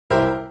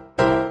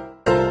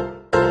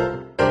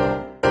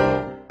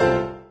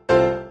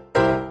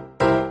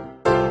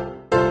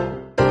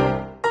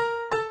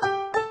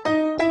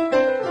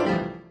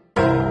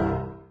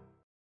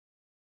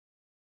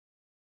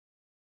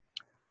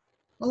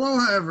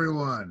Aloha,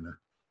 everyone.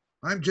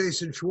 I'm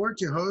Jason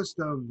Schwartz, your host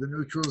of The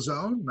Neutral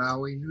Zone,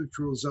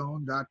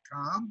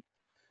 MauiNeutralZone.com.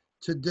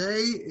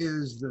 Today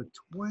is the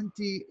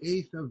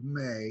 28th of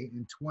May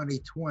in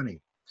 2020.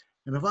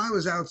 And if I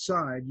was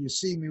outside, you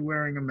see me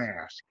wearing a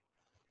mask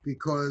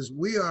because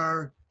we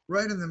are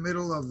right in the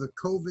middle of the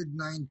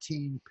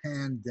COVID-19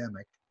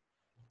 pandemic.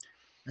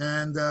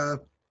 And I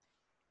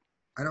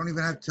don't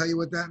even have to tell you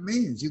what that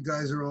means. You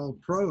guys are all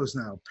pros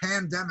now.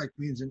 Pandemic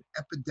means an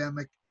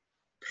epidemic,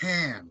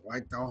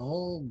 like the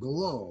whole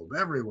globe,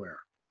 everywhere.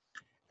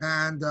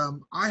 And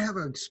I have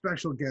a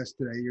special guest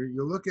today.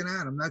 You're looking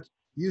at him. That's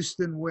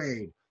Houston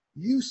Wade.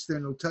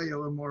 Houston will tell you a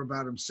little more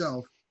about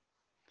himself.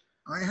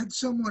 I had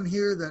someone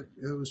here that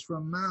it was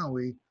from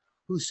Maui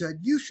who said,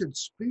 you should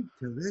speak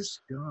to this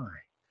guy.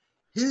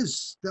 His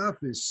stuff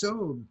is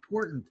so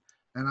important.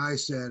 And I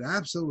said,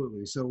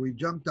 absolutely. So we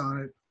jumped on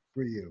it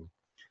for you.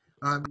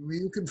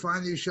 You can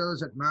find these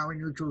shows at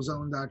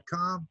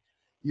MauiNeutralZone.com.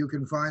 You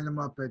can find them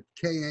up at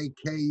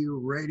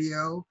KAKU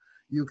Radio.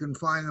 You can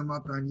find them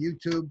up on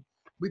YouTube.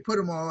 We put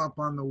them all up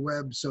on the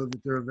web so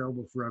that they're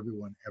available for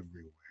everyone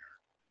everywhere.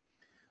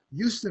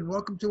 Houston,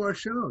 welcome to our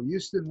show.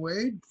 Houston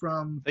Wade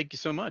from... Thank you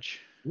so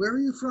much. Where are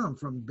you from?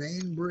 From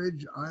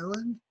Bainbridge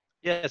Island?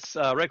 Yes,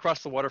 right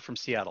across the water from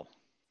Seattle.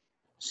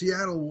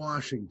 Seattle,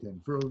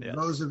 Washington. For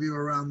those of you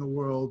around the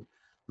world,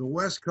 the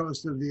west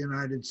coast of the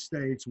United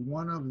States,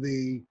 one of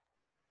the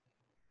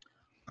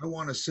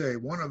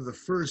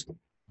first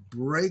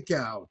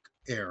breakout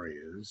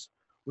areas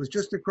was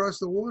just across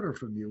the water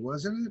from you,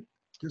 wasn't it?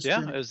 Just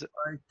it was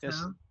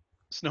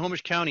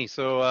Snohomish County,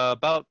 so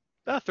about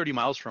 30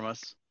 miles from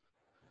us.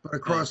 But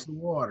across the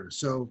water.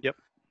 So yep.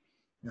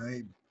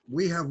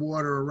 We have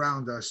water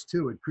around us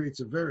too. It creates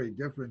a very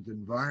different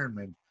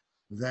environment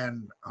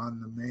than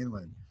on the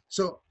mainland.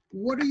 So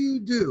what do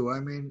you do? I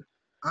mean,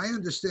 I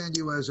understand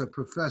you as a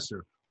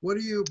professor.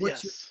 What's your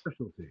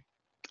specialty?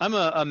 I'm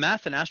a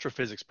math and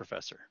astrophysics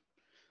professor.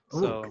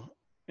 So,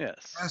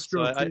 yes.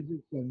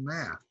 Astrophysics and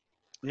math.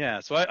 Yeah,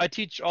 so I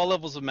teach all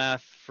levels of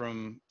math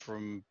from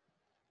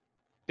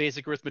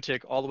basic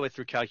arithmetic all the way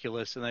through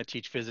calculus, and I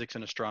teach physics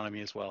and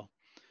astronomy as well.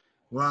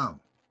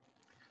 Wow.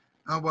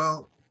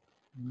 Well,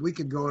 we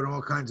could go in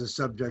all kinds of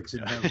subjects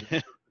and have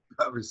a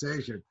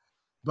conversation.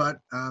 But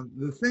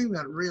the thing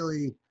that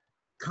really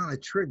kind of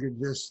triggered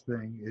this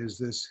thing is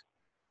this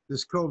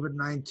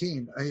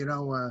COVID-19.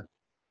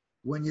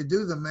 When you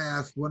do the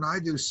math, when I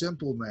do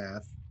simple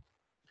math,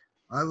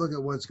 I look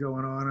at what's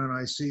going on and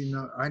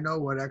I know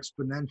what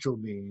exponential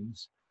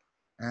means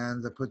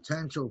and the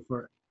potential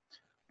for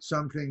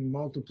something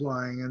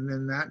multiplying and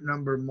then that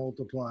number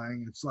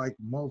multiplying. It's like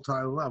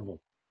multi-level,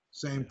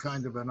 same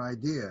kind of an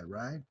idea,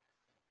 right?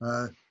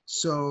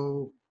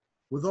 So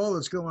with all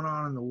that's going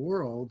on in the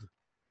world,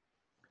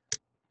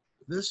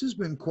 this has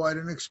been quite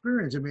an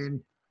experience. I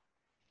mean,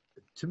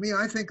 to me,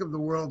 I think of the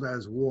world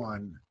as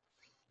one,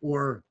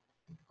 or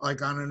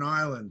like on an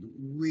island,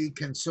 we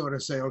can sort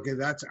of say, okay,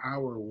 that's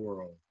our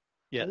world.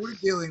 Yes. We're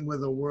dealing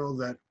with a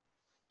world that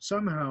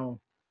somehow,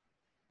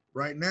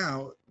 right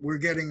now, we're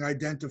getting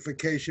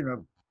identification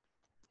of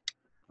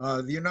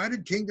the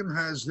United Kingdom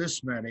has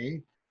this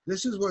many.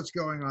 This is what's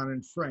going on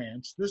in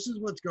France. This is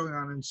what's going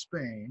on in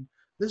Spain.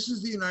 This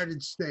is the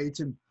United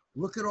States. And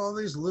look at all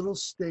these little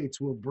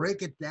states. We'll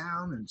break it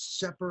down and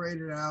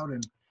separate it out.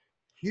 And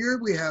here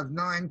we have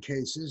 9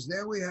 cases.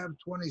 There we have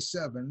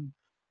 27.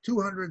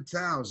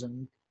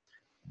 200,000,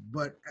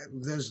 but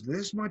there's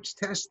this much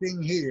testing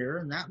here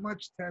and that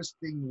much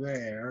testing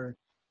there.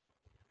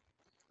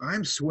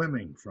 I'm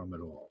swimming from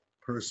it all,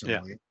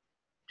 personally. Yeah.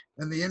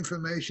 And the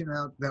information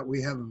out that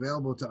we have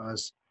available to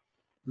us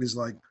is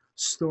like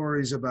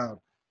stories about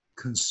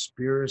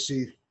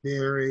conspiracy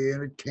theory,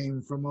 and it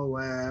came from a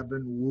lab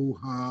in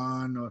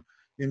Wuhan or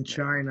in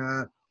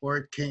China, or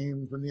it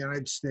came from the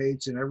United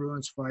States and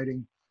everyone's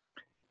fighting.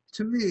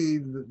 To me,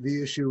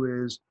 the issue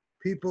is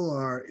people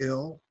are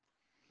ill,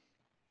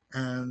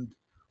 and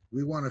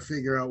we want to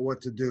figure out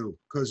what to do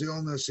because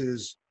illness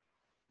is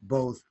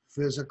both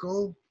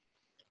physical,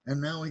 and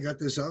now we got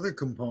this other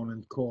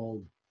component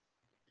called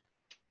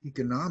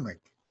economic,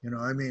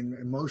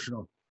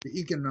 emotional, the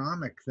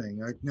economic thing.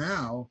 Like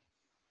now,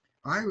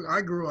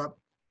 I grew up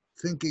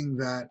thinking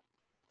that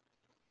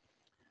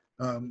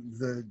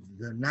the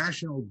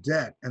national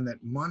debt and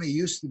that money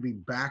used to be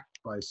backed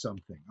by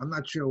something. I'm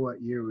not sure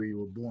what year you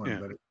were born,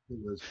 but it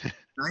was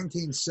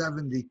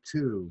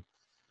 1972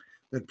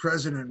 that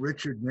President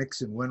Richard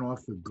Nixon went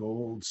off the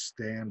gold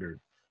standard.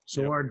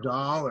 So our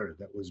dollar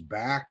that was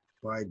backed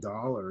by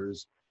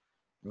dollars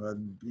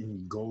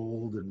in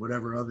gold and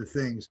whatever other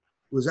things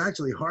was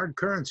actually hard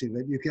currency,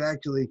 that you could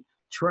actually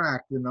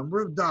track the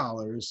number of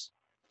dollars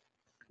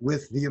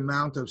with the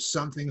amount of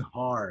something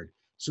hard.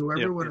 So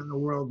everyone in the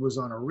world was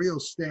on a real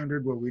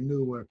standard where we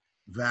knew where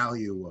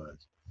value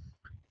was.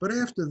 But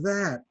after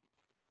that,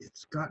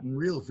 it's gotten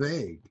real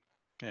vague.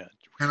 Yeah.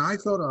 And I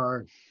thought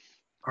our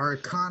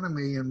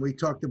economy, and we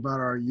talked about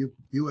our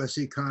U.S.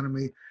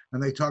 economy,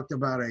 and they talked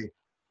about a $1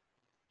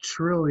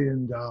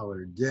 trillion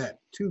debt,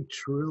 $2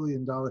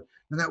 trillion.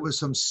 And that was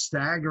some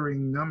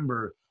staggering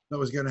number that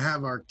was going to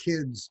have our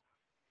kids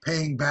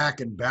paying back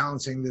and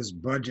balancing this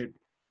budget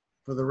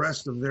for the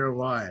rest of their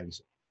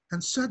lives.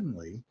 And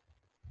suddenly,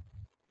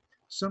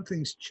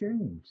 something's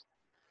changed.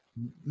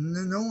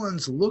 No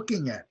one's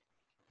looking at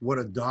what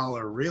a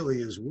dollar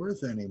really is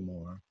worth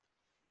anymore.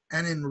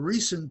 And in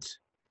recent,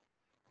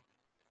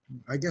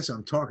 I guess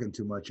I'm talking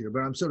too much here, but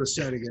I'm sort of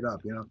setting it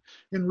up,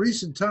 In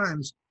recent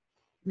times,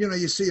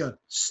 you see a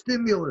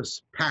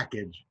stimulus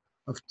package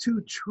of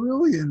 $2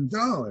 trillion.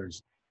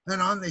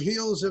 And on the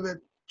heels of it,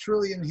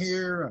 trillion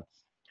here, a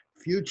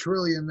few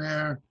trillion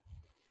there.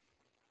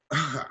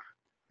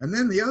 And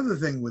then the other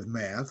thing with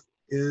math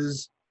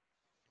is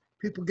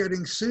people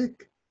getting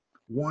sick.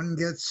 One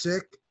gets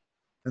sick,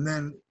 and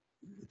then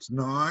it's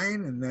 9,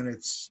 and then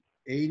it's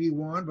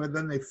 81, but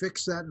then they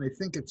fix that and they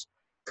think it's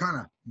kind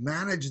of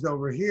managed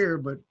over here,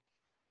 but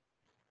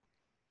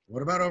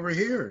what about over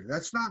here?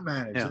 That's not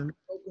managed. Yeah. And it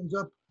opens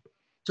up.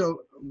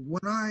 So when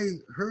I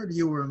heard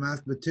you were a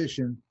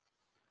mathematician,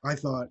 I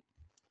thought,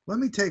 let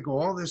me take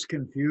all this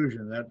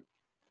confusion that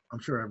I'm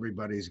sure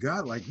everybody's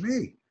got, like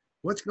me.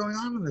 What's going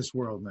on in this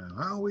world now?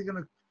 How are we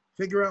going to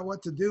figure out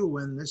what to do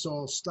when this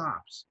all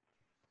stops?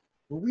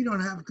 Well, we don't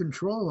have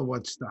control of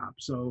what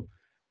stops. So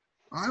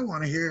I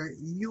want to hear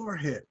your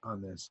hit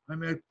on this. I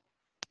mean,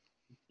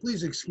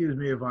 please excuse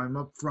me if I'm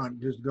up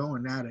front just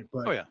going at it,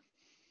 but Oh, yeah.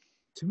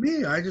 to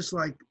me, I just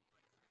like,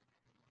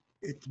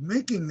 it's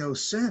making no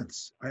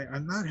sense.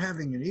 I'm not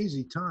having an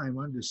easy time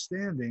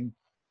understanding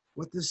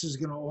what this is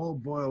going to all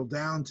boil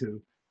down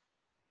to.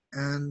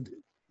 And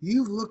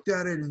you've looked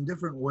at it in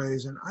different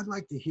ways, and I'd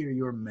like to hear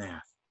your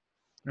math.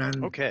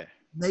 And Okay.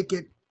 make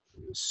it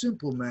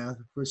simple math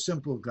for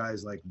simple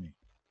guys like me.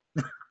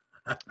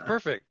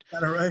 Perfect. Is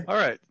that all right? All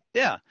right.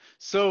 Yeah.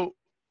 So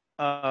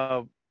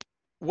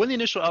when the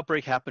initial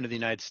outbreak happened in the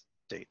United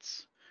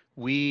States,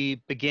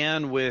 we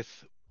began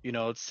with,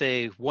 let's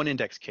say one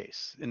index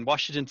case. In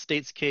Washington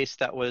State's case,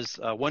 that was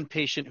one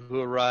patient who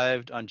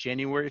arrived on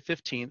January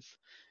 15th,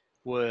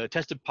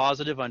 tested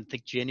positive on, I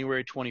think,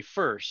 January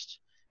 21st,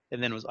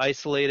 and then was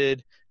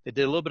isolated. They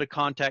did a little bit of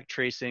contact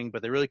tracing,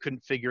 but they really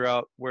couldn't figure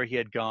out where he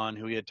had gone,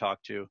 who he had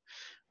talked to.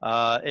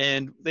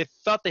 And they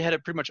thought they had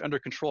it pretty much under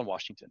control in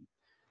Washington.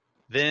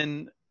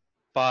 Then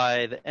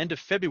by the end of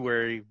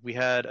February, we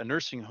had a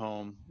nursing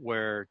home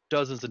where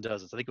dozens and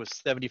dozens, I think it was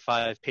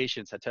 75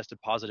 patients had tested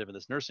positive in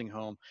this nursing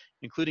home,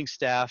 including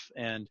staff.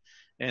 And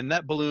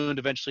that ballooned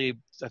eventually,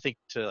 I think,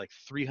 to like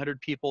 300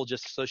 people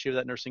just associated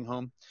with that nursing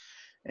home.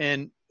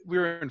 And we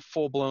were in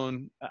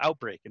full-blown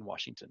outbreak in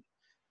Washington.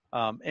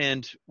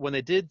 And when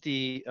they did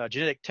the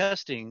genetic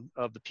testing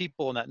of the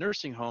people in that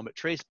nursing home, it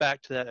traced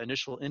back to that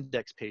initial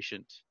index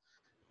patient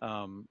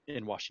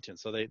in Washington.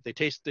 So they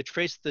traced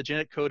the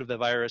genetic code of the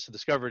virus and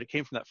discovered it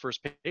came from that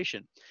first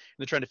patient. And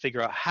they're trying to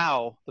figure out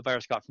how the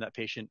virus got from that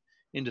patient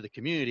into the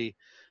community.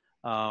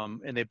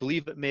 And they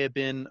believe it may have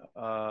been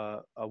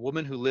a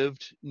woman who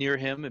lived near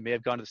him. It may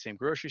have gone to the same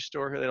grocery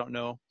store. They don't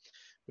know.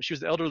 But she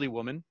was an elderly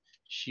woman.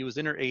 She was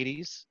in her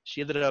 80s.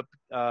 She ended up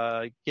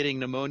getting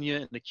pneumonia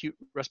and acute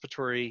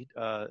respiratory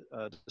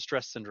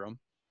distress syndrome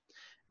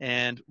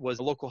and was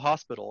in a local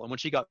hospital. And when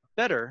she got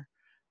better,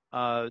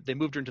 they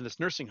moved her into this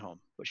nursing home,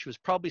 but she was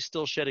probably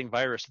still shedding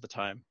virus at the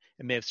time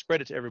and may have spread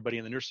it to everybody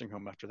in the nursing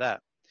home after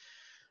that.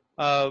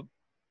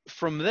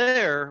 From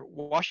there,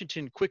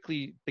 Washington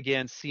quickly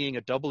began seeing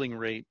a doubling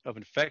rate of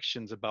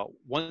infections about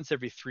once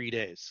every 3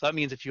 days. So that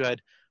means if you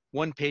had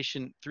one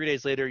patient, 3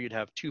 days later, you'd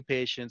have 2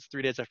 patients.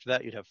 3 days after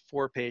that, you'd have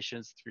 4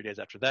 patients. 3 days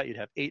after that, you'd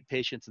have 8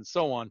 patients, and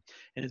so on.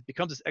 And it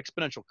becomes this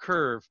exponential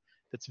curve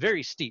that's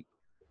very steep.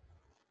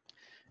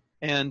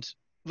 And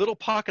little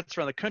pockets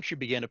around the country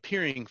began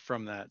appearing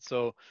from that.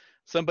 So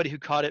somebody who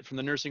caught it from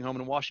the nursing home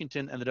in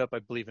Washington ended up, I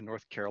believe, in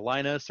North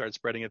Carolina, started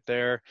spreading it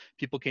there.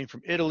 People came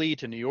from Italy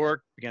to New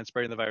York, began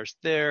spreading the virus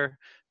there.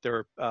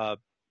 There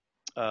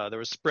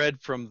was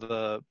spread from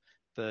the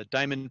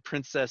Diamond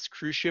Princess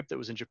cruise ship that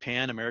was in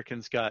Japan.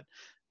 Americans got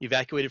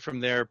evacuated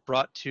from there,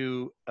 brought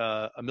to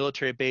a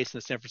military base in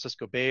the San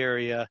Francisco Bay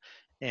Area,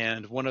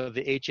 and one of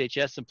the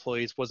HHS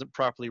employees wasn't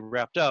properly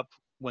wrapped up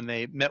when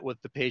they met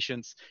with the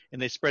patients, and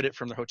they spread it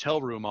from their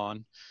hotel room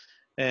on.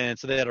 And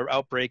so they had an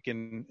outbreak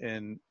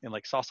in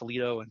like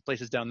Sausalito and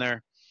places down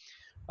there.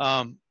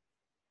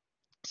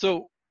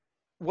 So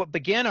what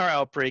began our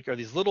outbreak are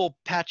these little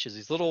patches,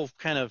 these little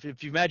kind of,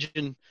 if you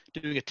imagine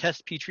doing a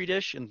test petri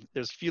dish and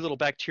there's a few little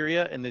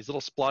bacteria and these little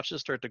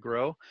splotches start to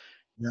grow.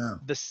 Yeah.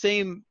 The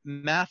same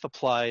math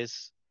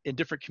applies in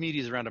different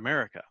communities around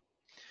America.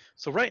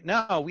 So right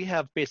now we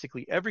have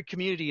basically every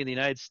community in the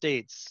United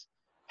States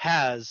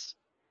has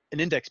an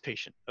index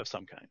patient of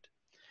some kind.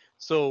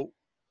 So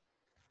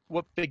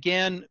what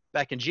began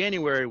back in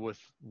January with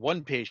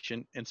one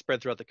patient and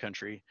spread throughout the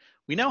country,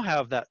 we now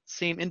have that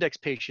same index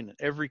patient in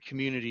every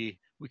community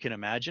we can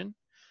imagine.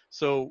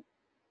 So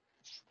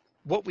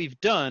what we've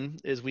done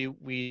is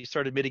we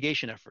started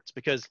mitigation efforts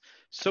because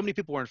so many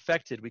people were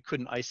infected, we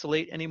couldn't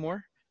isolate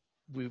anymore.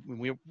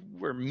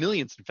 We're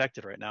millions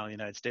infected right now in the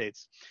United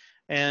States.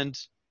 And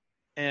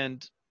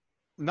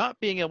not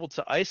being able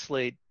to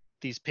isolate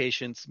these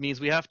patients means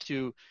we have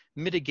to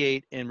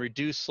mitigate and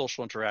reduce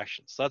social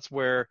interactions. So that's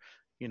where,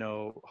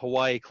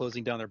 Hawaii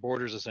closing down their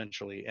borders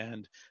essentially,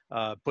 and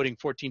putting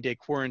 14-day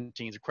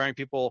quarantines, requiring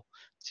people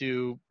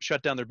to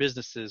shut down their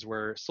businesses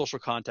where social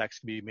contacts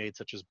can be made,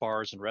 such as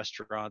bars and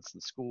restaurants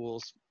and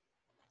schools,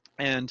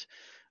 and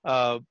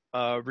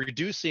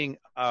reducing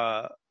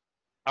our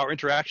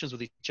interactions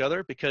with each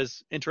other,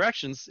 because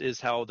interactions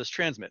is how this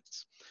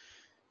transmits.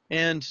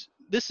 And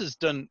this has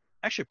done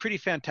actually a pretty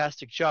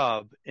fantastic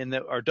job in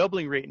that our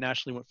doubling rate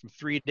nationally went from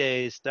 3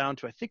 days down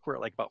to, I think we're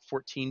at like about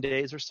 14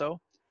 days or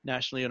so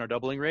nationally in our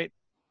doubling rate,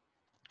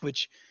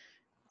 which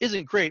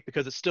isn't great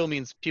because it still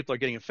means people are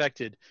getting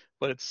infected,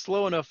 but it's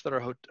slow enough that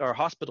our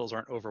hospitals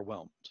aren't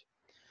overwhelmed.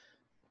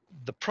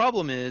 The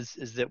problem is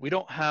that we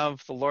don't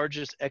have the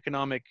largest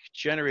economic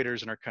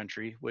generators in our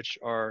country, which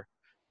are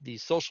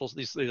these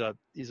services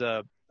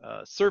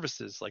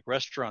like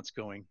restaurants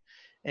going,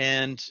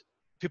 and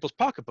people's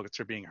pocketbooks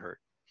are being hurt.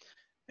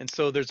 And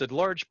so there's a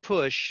large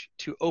push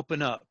to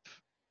open up,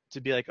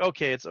 to be like,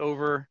 okay, it's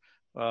over.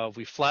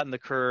 We flattened the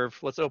curve.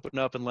 Let's open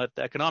up and let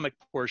the economic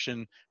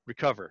portion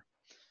recover.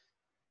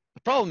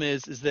 The problem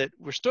is that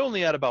we're still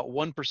only at about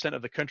 1%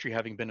 of the country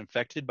having been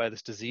infected by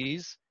this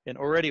disease, and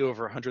already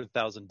over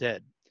 100,000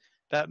 dead.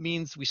 That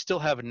means we still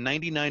have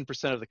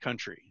 99% of the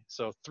country,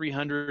 so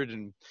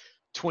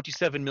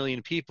 327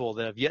 million people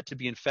that have yet to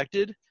be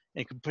infected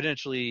and could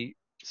potentially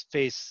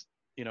face,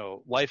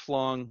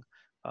 lifelong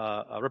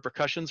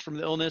repercussions from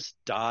the illness,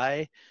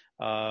 die,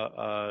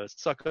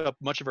 suck up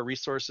much of our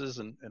resources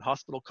and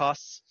hospital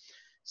costs.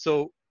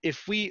 So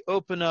if we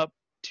open up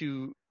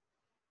to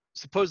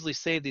supposedly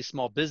save these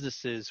small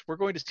businesses, we're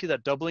going to see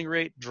that doubling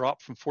rate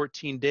drop from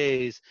 14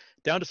 days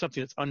down to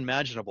something that's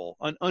unmanageable,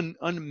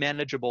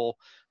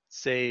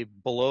 say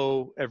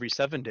below every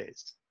 7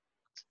 days.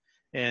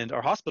 And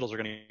our hospitals are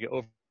going to get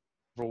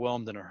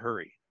overwhelmed in a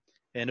hurry.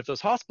 And if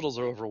those hospitals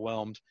are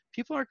overwhelmed,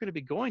 people aren't going to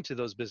be going to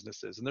those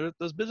businesses, and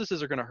those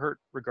businesses are going to hurt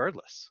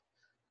regardless.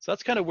 So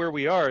that's kind of where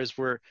we are, is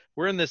we're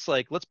in this,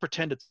 like, let's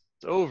pretend it's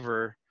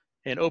over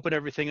and open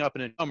everything up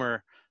in a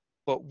summer,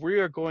 but we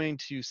are going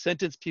to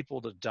sentence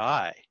people to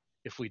die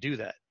if we do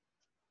that.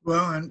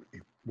 Well, and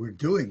we're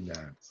doing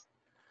that.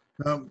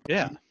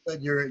 Yeah. You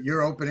said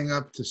you're opening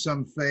up to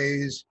some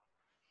phase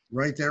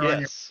right there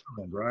on your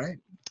island, right?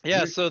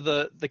 Yeah. So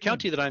the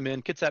county that I'm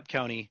in, Kitsap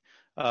County,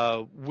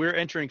 we're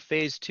entering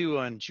phase 2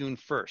 on June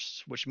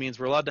 1st, which means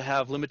we're allowed to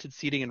have limited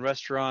seating in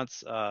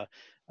restaurants.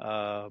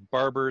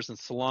 Barbers and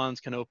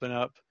salons can open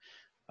up.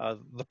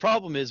 The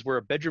problem is we're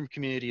a bedroom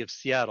community of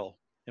Seattle,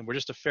 and we're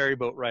just a ferry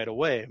boat right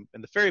away.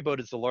 And the ferry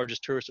boat is the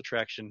largest tourist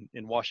attraction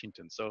in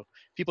Washington. So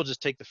people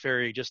just take the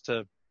ferry just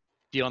to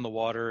be on the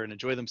water and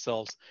enjoy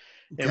themselves.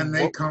 Can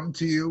they come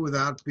to you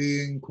without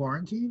being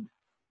quarantined?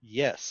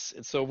 Yes.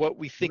 And so what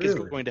we think is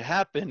going to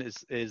happen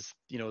is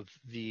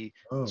the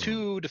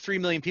 2 to 3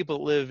 million people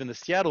that live in the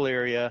Seattle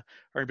area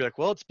are going to be like,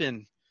 well, it's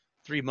been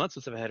 3 months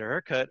since I've had a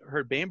haircut. I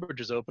heard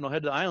Bainbridge is open. I'll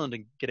head to the island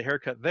and get a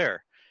haircut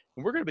there.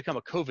 And we're going to become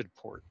a COVID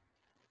port,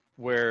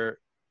 where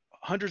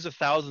hundreds of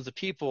thousands of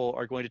people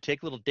are going to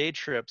take little day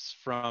trips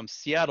from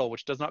Seattle,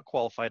 which does not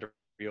qualify to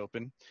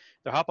reopen.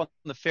 They'll hop on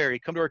the ferry,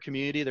 come to our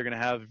community. They're going to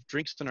have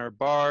drinks in our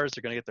bars.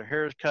 They're going to get their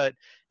hair cut.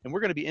 And we're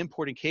going to be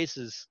importing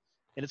cases,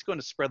 and it's going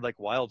to spread like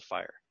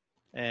wildfire.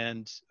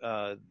 And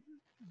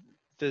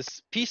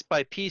this piece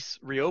by piece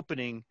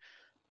reopening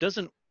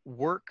doesn't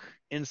work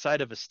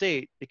inside of a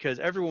state, because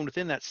everyone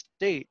within that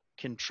state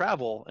can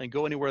travel and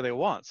go anywhere they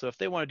want. So if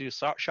they want to do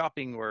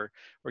shopping or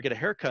get a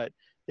haircut,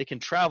 they can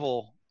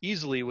travel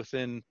easily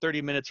within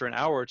 30 minutes or an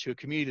hour to a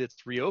community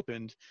that's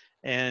reopened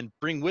and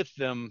bring with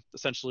them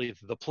essentially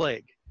the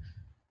plague.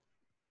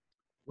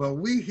 Well,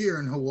 we here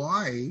in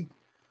Hawaii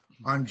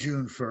on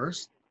June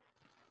 1st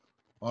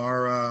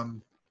are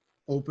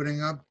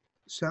opening up.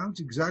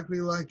 Sounds exactly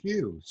like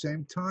you,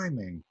 same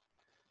timing.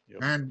 Yep.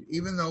 And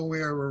even though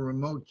we're a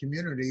remote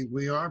community,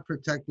 we are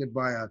protected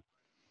by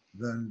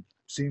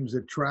seems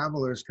that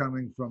travelers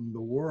coming from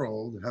the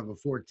world have a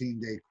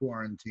 14-day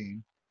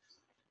quarantine,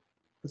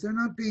 but they're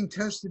not being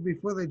tested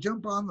before they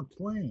jump on the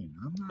plane.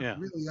 I'm not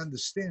really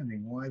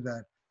understanding why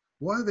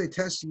are they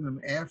testing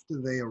them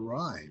after they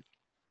arrive?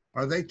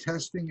 Are they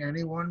testing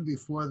anyone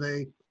before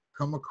they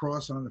come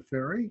across on the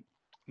ferry?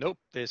 Nope,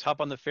 they just hop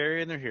on the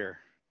ferry and they're here.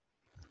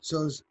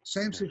 So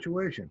same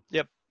situation.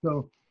 Yep.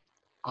 So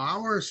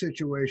our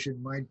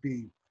situation might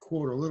be,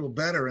 quote, a little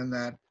better in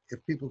that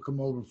if people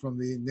come over from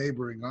the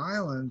neighboring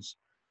islands,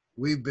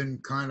 we've been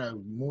kind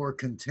of more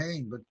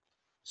contained, but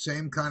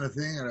same kind of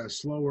thing at a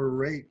slower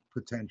rate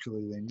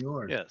potentially than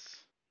yours.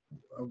 Yes.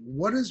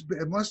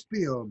 It must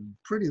be a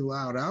pretty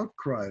loud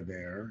outcry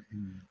there.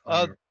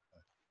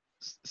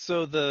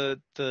 So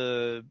the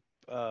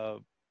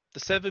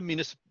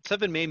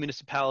 7 main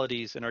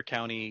municipalities in our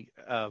county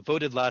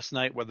voted last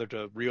night whether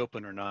to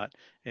reopen or not,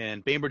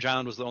 and Bainbridge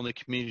Island was the only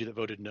community that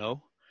voted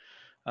no.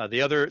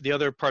 The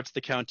other parts of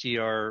the county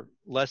are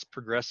less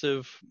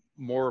progressive,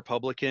 more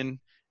Republican,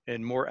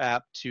 and more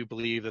apt to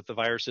believe that the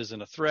virus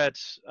isn't a threat,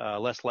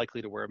 less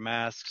likely to wear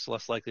masks,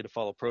 less likely to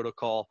follow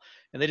protocol,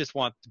 and they just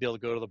want to be able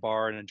to go to the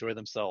bar and enjoy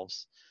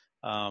themselves.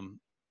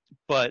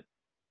 But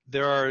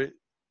there are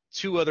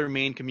two other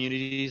main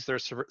communities that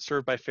are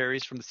served by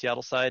ferries from the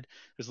Seattle side.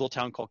 There's a little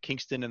town called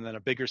Kingston, and then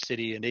a bigger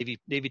city, a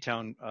Navy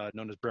town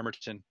known as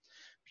Bremerton,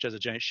 which has a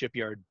giant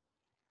shipyard.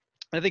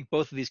 And I think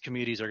both of these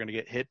communities are going to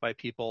get hit by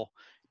people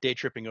day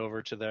tripping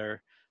over to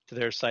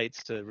their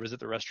sites to visit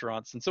the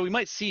restaurants. And so we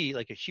might see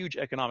like a huge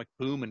economic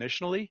boom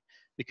initially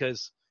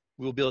because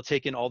we'll be able to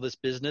take in all this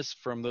business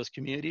from those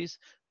communities,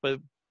 but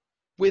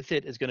with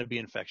it is going to be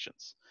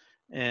infections.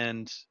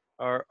 And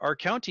our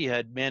county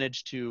had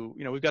managed to,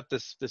 we've got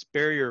this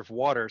barrier of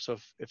water. So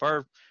if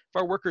our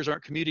workers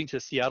aren't commuting to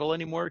Seattle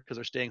anymore because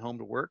they're staying home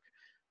to work,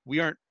 we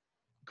aren't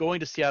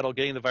going to Seattle,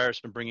 getting the virus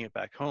and bringing it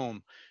back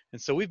home.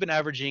 And so we've been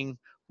averaging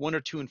 1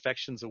 or 2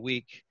 infections a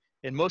week.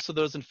 And most of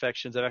those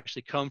infections have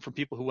actually come from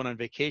people who went on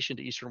vacation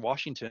to Eastern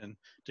Washington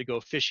to go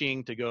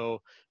fishing, to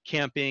go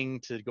camping,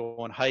 to go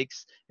on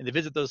hikes, and to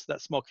visit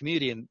that small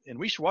community. And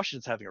Eastern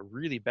Washington's having a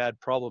really bad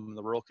problem in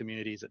the rural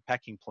communities at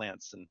packing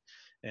plants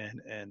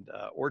and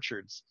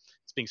orchards.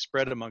 It's being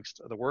spread amongst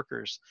the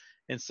workers.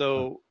 And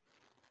so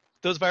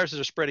those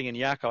viruses are spreading in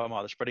Yakima,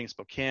 they're spreading in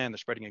Spokane, they're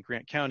spreading in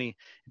Grant County.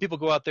 And people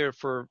go out there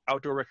for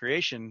outdoor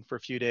recreation for a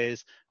few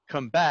days,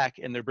 come back,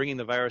 and they're bringing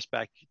the virus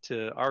back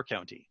to our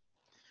county.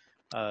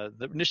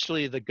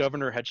 Initially, the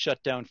governor had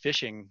shut down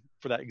fishing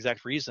for that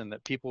exact reason,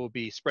 that people would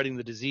be spreading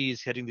the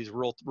disease, hitting these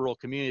rural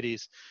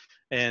communities,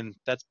 and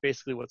that's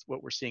basically what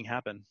we're seeing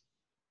happen.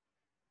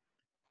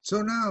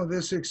 So now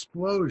this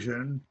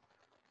explosion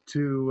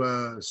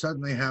to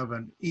suddenly have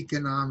an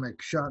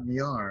economic shot in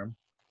the arm,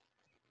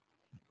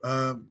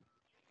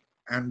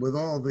 and with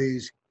all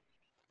these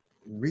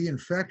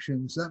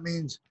reinfections, that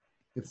means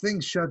if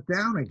things shut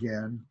down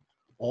again,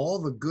 all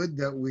the good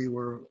that we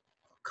were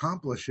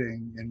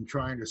accomplishing in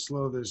trying to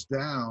slow this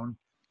down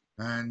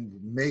and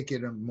make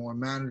it a more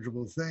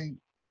manageable thing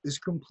is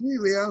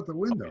completely out the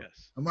window. Oh,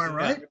 yes. Am I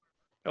right? Yeah.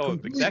 Oh,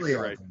 completely exactly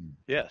right.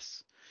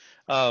 Yes.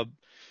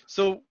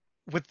 So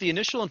with the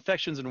initial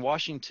infections in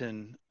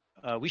Washington,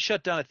 we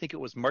shut down, I think it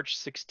was March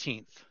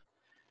 16th.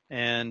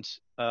 And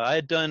I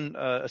had done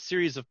a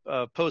series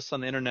of posts on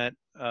the internet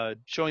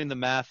showing the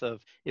math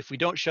of if we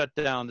don't shut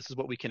down, this is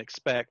what we can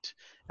expect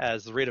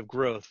as the rate of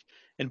growth.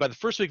 And by the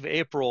first week of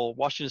April,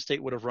 Washington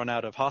State would have run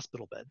out of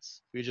hospital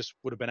beds. We just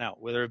would have been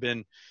out. Where there have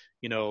been,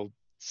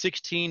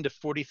 16 to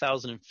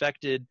 40,000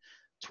 infected,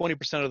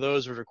 20% of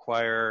those would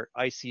require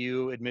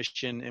ICU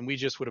admission, and we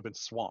just would have been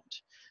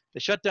swamped. They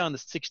shut down the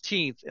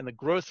 16th, and the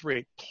growth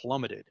rate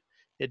plummeted.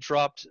 It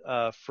dropped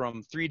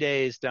from 3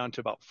 days down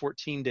to about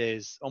 14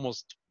 days,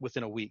 almost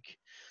within a week.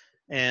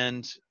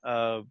 And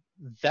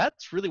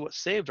that's really what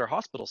saved our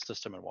hospital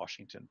system in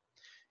Washington.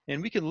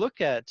 And we can look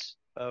at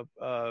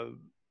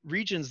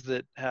regions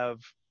that have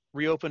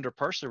reopened or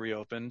partially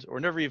reopened or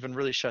never even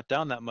really shut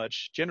down that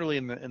much, generally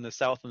in the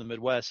South and the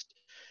Midwest.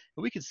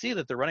 And we can see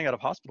that they're running out of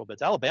hospital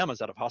beds.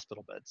 Alabama's out of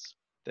hospital beds.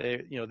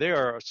 They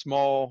are a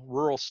small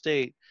rural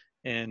state.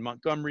 In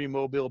Montgomery,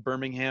 Mobile,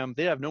 Birmingham,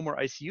 they have no more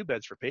ICU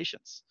beds for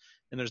patients.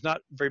 And there's not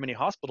very many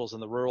hospitals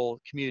in the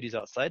rural communities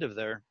outside of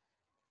there.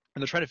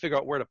 And they're trying to figure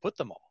out where to put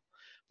them all.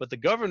 But the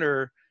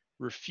governor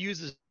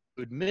refuses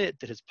to admit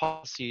that his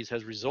policies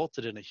has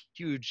resulted in a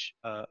huge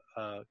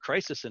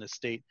crisis in his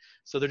state.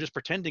 So they're just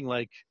pretending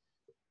like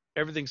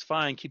everything's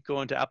fine. Keep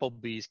going to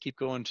Applebee's, keep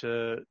going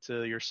to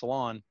your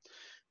salon.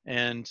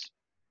 And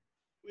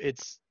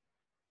it's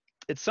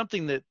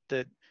something that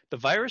the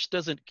virus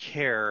doesn't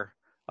care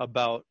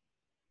about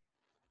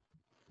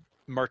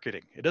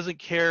marketing. It doesn't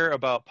care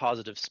about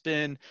positive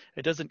spin.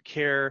 It doesn't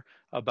care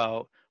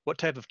about what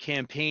type of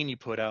campaign you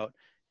put out.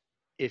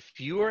 If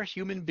you are a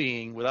human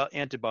being without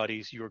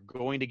antibodies, you're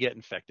going to get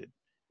infected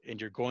and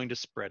you're going to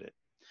spread it.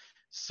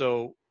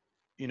 So,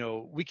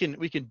 we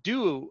can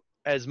do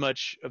as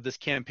much of this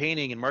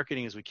campaigning and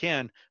marketing as we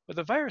can, but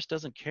the virus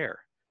doesn't care.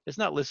 It's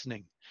not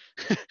listening.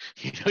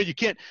 You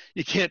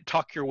can't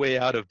talk your way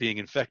out of being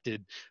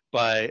infected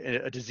by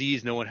a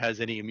disease no one has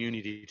any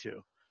immunity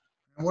to.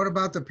 And what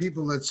about the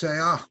people that say,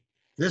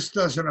 this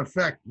doesn't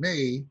affect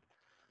me,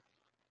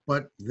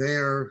 but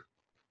they're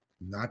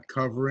not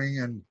covering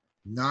and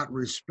not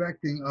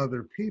respecting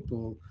other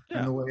people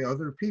and the way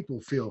other people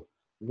feel,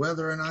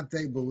 whether or not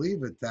they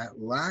believe it?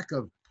 That lack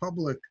of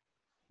public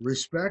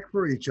respect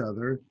for each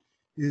other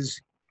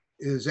is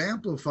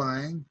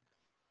amplifying.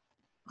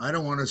 I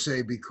don't want to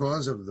say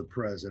because of the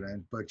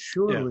president, but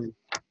surely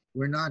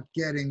we're not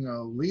getting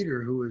a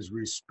leader who is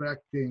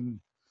respecting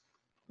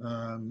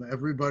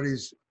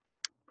everybody's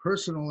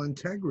personal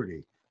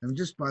integrity. And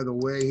just by the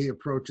way he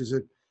approaches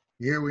it,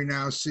 here we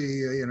now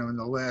see, in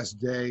the last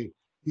day,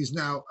 he's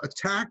now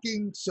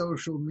attacking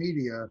social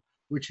media,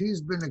 which he's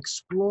been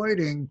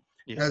exploiting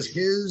as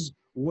his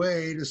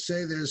way to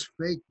say there's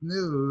fake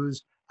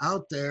news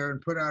out there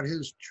and put out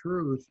his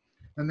truth.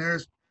 And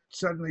there's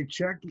suddenly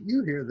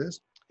you hear this,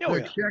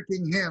 they're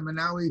checking him, and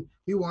now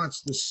he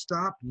wants to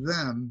stop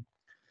them.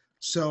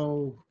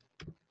 So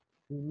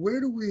where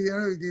do we,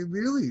 it's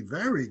really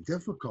very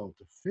difficult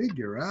to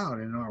figure out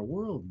in our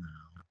world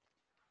now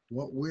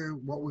what we're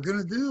going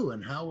to do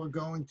and how we're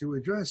going to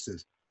address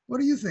this. What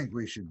do you think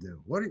we should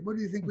do? What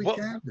do you think we Well,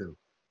 can do?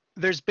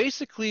 there's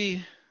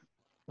basically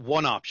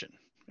one option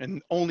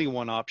and only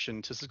one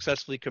option to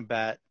successfully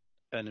combat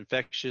an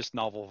infectious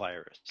novel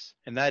virus,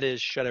 and that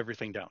is shut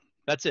everything down.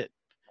 That's it.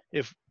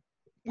 If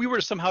we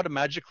were somehow to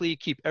magically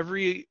keep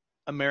every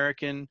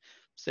American,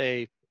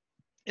 say,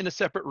 in a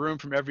separate room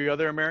from every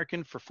other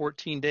American for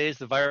 14 days,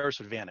 the virus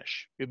would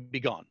vanish. It would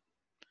be gone.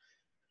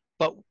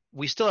 But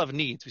we still have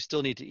needs. We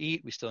still need to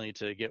eat. We still need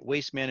to get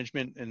waste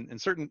management and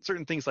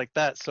certain things like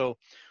that. So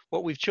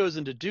what we've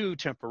chosen to do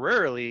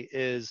temporarily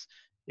is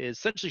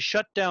essentially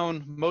shut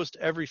down most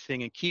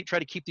everything and try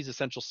to keep these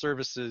essential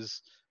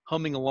services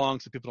humming along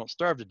so people don't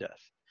starve to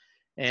death.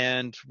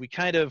 And we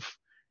kind of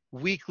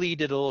weekly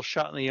did a little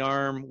shot in the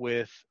arm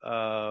with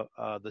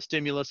the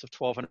stimulus of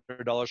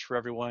 $1,200 for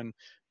everyone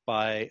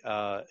by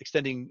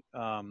extending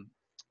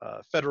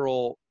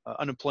federal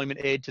unemployment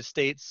aid to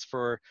states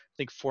for, I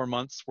think, 4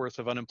 months worth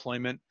of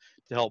unemployment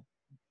to help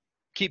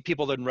keep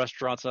people in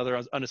restaurants and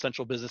other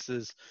unessential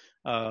businesses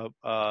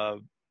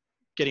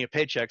getting a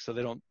paycheck so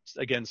they don't,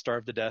 again,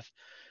 starve to death.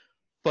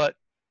 But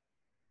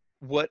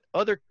what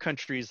other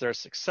countries that are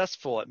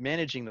successful at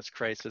managing this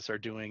crisis are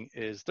doing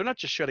is they're not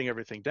just shutting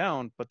everything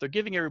down, but they're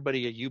giving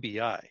everybody a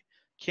UBI.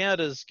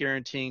 Canada's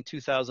guaranteeing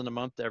 $2,000 a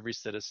month to every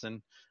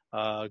citizen.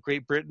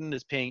 Great Britain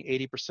is paying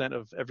 80%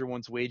 of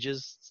everyone's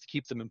wages to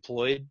keep them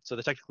employed. So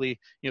that technically,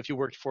 if you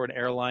worked for an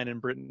airline in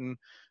Britain,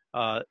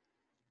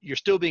 you're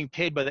still being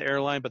paid by the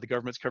airline, but the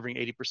government's covering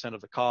 80%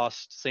 of the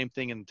cost. Same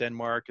thing in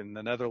Denmark and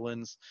the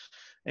Netherlands.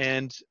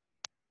 And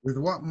with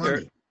what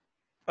money?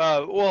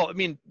 Well, I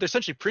mean, they're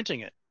essentially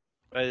printing it.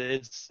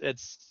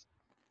 It's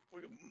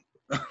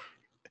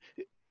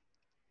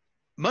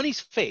money's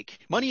fake.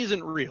 Money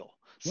isn't real.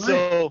 Right.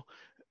 So,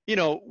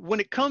 when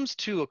it comes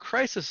to a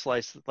crisis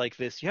like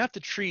this, you have to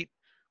treat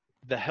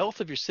the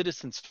health of your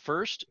citizens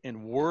first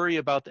and worry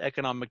about the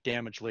economic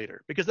damage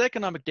later, because the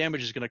economic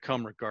damage is going to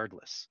come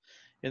regardless.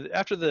 And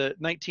after the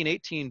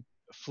 1918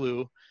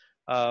 flu,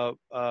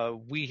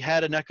 we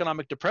had an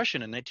economic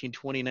depression in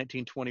 1920,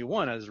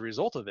 1921 as a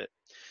result of it.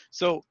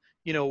 So,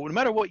 no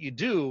matter what you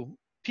do,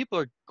 people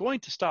are going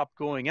to stop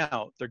going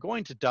out. They're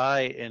going to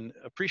die in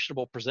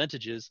appreciable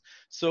percentages.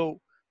 So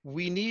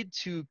we need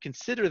to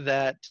consider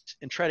that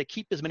and try to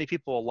keep as many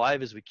people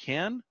alive as we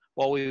can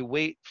while we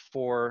wait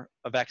for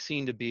a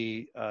vaccine to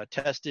be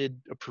tested,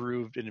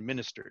 approved, and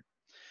administered.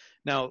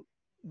 Now,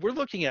 we're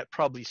looking at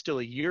probably still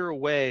a year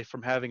away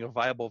from having a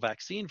viable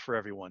vaccine for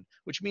everyone,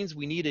 which means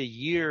we need a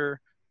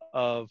year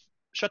of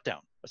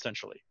shutdown,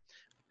 essentially.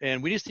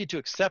 And we just need to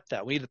accept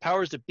that. We need the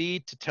powers that be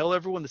to tell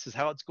everyone this is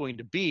how it's going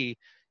to be.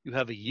 You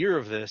have a year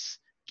of this.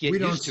 Get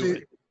used to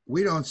it.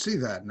 We don't see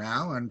that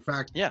now. In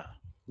fact, yeah,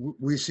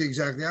 we see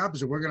exactly the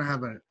opposite. We're going to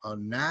have a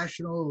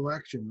national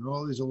election and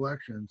all these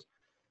elections,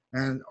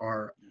 and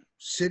our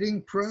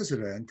sitting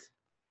president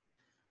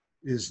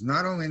is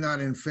not only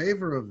not in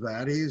favor of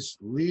that, he's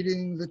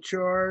leading the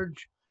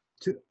charge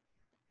to.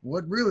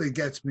 What really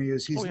gets me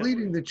is he's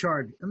leading the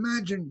charge.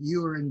 Imagine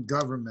you were in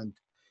government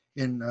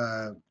in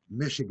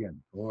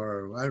Michigan,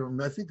 or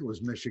I think it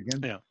was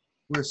Michigan,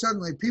 where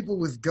suddenly people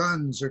with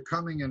guns are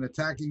coming and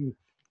attacking,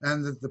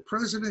 and that the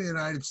president of the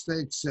United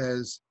States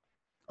says,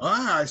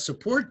 I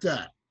support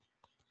that.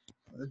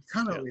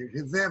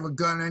 If they have a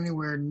gun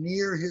anywhere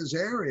near his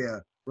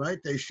area, right,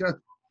 they shut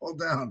all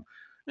down.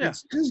 Yeah.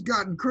 It's just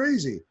gotten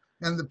crazy.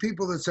 And the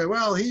people that say,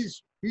 well,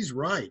 he's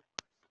right.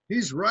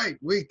 He's right.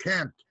 We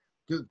can't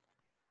do.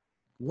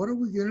 What are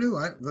we going to do?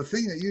 The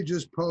thing that you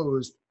just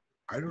posed,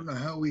 I don't know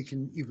how we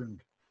can even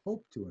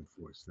hope to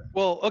enforce that.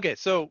 Well, okay,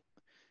 so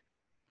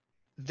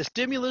the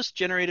stimulus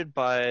generated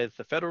by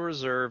the Federal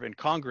Reserve and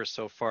Congress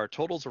so far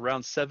totals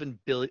around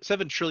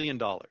 $7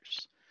 trillion.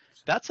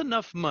 That's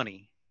enough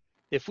money.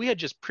 If we had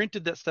just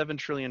printed that $7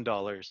 trillion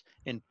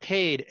and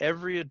paid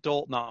every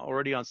adult not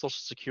already on Social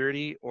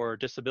Security or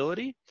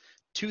disability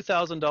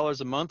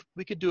 $2,000 a month,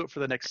 we could do it for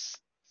the next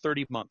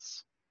 30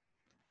 months.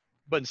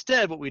 But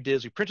instead, what we did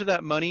is we printed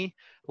that money,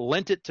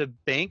 lent it to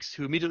banks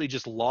who immediately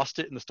just lost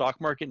it in the stock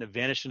market and it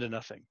vanished into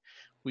nothing.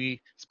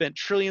 We spent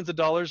trillions of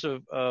dollars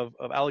of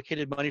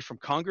allocated money from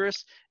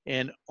Congress,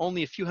 and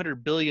only a few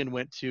 $100 billion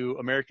went to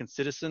American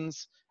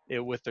citizens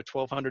with their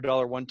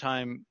 $1,200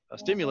 one-time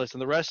stimulus,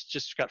 and the rest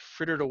just got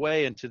frittered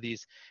away into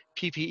these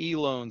PPE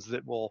loans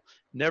that will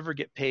never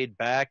get paid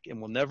back and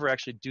will never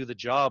actually do the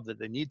job that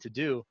they need to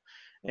do.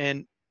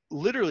 And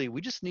literally,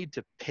 we just need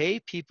to pay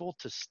people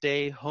to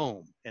stay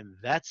home, and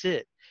that's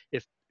it.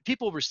 If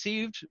people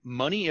received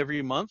money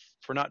every month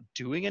for not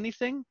doing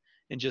anything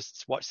and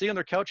just sitting on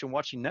their couch and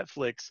watching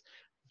Netflix,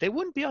 they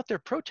wouldn't be out there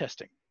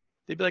protesting.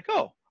 They'd be like,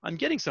 oh, I'm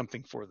getting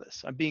something for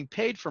this. I'm being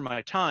paid for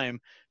my time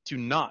to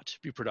not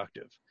be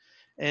productive.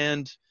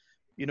 And,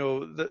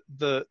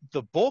 the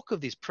bulk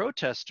of these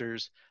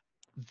protesters,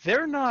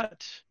 they're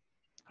not,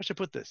 how should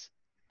I put this?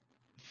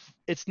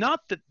 It's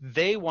not that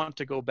they want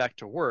to go back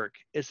to work.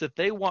 It's that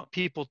they want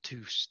people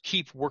to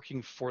keep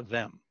working for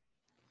them.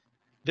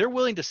 they're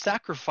willing to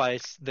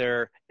sacrifice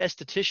their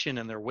esthetician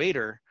and their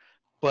waiter,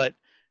 but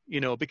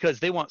because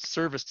they want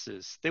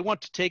services. They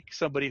want to take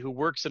somebody who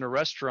works in a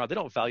restaurant. They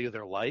don't value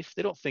their life.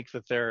 They don't think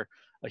that they're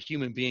a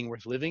human being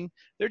worth living.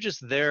 They're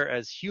just there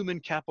as human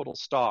capital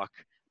stock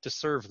to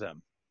serve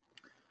them.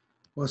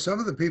 Well, some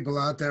of the people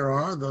out there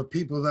are the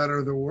people that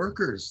are the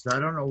workers. I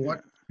don't know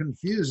what's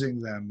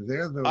confusing them.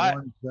 They're the I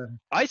ones that.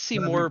 I see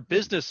more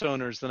business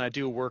owners than I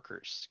do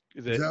workers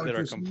Is that that what are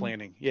you're saying?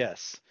 complaining.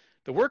 Yes.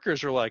 The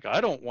workers are like, I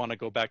don't want to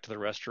go back to the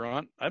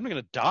restaurant. I'm going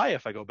to die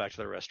if I go back to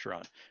the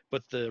restaurant.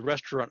 But the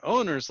restaurant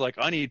owners like,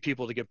 I need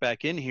people to get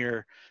back in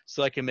here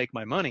so I can make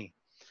my money.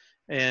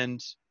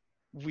 And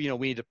we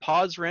need to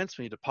pause rents,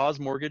 we need to pause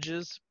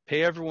mortgages,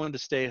 pay everyone to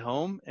stay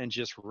home, and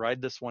just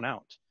ride this one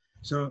out.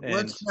 So And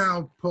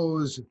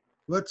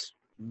let's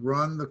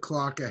run the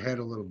clock ahead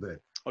a little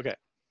bit. okay.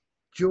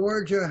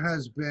 Georgia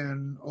has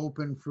been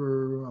open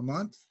for a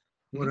month,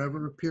 Mm-hmm.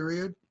 whatever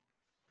period.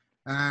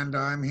 And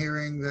I'm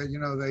hearing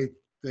that,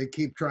 they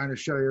keep trying to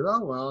show you,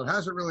 oh, well, it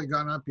hasn't really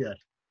gone up yet.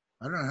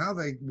 I don't know how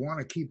they want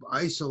to keep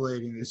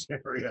isolating this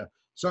area.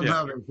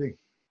 Somehow they think,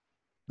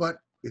 but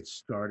it's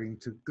starting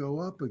to go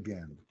up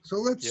again. So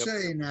let's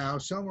say now,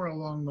 somewhere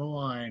along the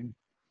line,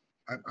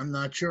 I'm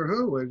not sure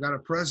who, we've got a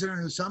president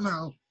who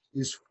somehow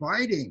is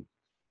fighting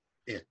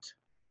it.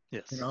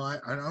 Yes. I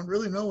don't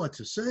really know what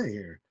to say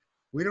here.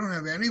 We don't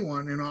have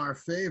anyone in our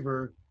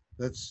favor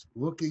that's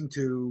looking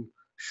to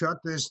shut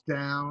this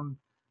down,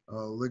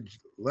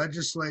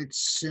 legislate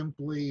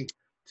simply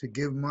to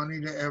give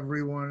money to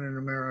everyone in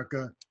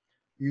America.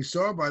 You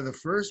saw by the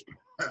first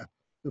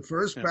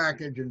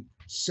package, and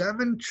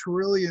 $7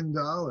 trillion,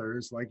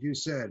 like you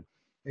said,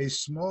 a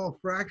small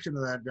fraction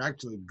of that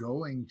actually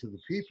going to the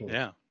people.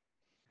 Yeah.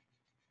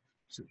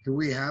 So do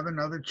we have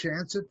another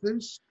chance at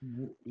this?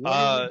 What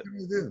are we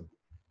going to do?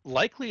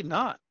 Likely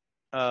not.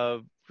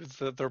 The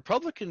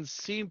Republicans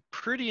seem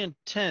pretty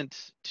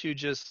intent to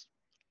just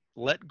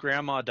let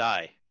grandma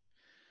die.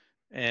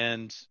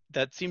 And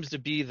that seems to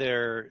be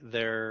their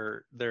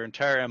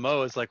entire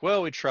MO is like,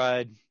 well, we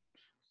tried,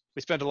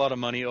 we spent a lot of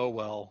money, oh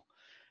well.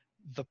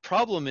 The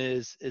problem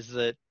is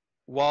that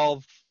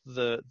while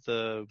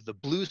the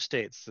blue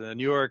states,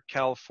 New York,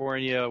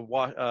 California,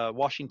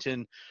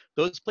 Washington,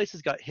 those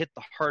places got hit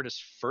the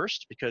hardest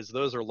first because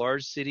those are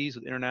large cities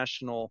with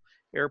international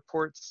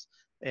airports,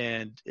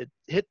 and it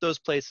hit those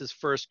places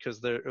first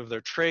because of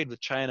their trade with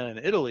China and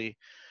Italy.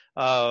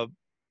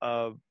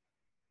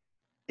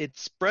 It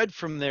spread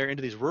from there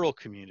into these rural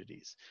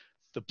communities.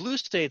 The blue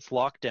states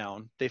locked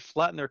down. They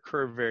flattened their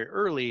curve very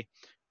early.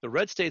 The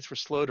red states were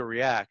slow to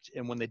react,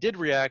 and when they did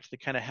react, they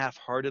kind of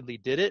half-heartedly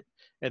did it,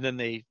 and then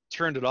they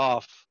turned it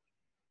off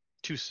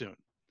too soon.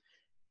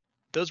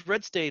 Those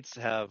red states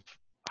have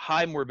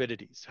high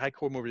morbidities, high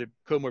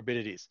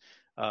comorbidities.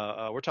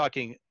 We're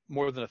talking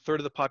more than a third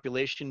of the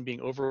population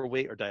being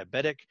overweight or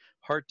diabetic,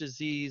 heart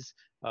disease,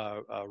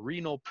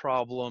 renal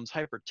problems,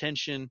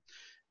 hypertension.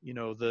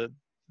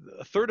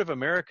 A third of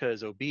America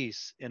is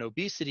obese, and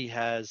obesity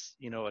has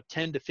a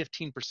 10 to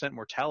 15%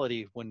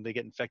 mortality when they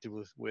get infected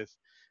with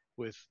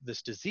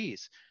this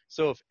disease.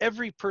 So if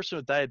every person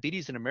with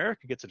diabetes in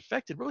America gets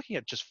infected, we're looking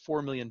at just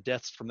 4 million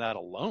deaths from that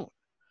alone.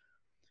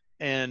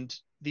 And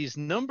these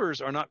numbers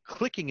are not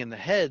clicking in the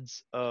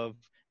heads of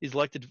these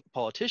elected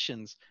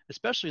politicians,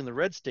 especially in the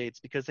red states,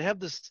 because they have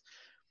this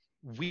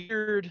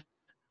weird,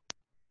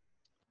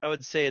 I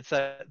would say it's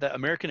that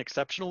American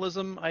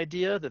exceptionalism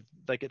idea that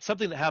like it's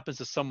something that happens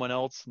to someone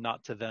else,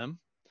 not to them.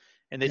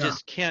 And they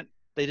just can't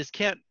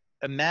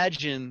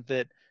imagine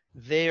that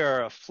they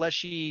are a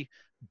fleshy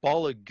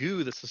ball of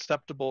goo that's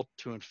susceptible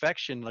to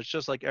infection. It's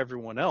just like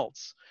everyone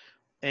else.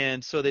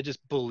 And so they just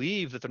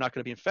believe that they're not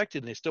going to be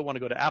infected, and they still want to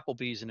go to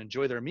Applebee's and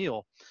enjoy their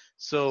meal.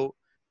 So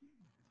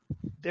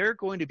they're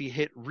going to be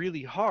hit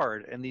really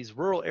hard. And these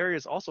rural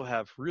areas also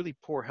have really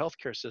poor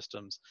healthcare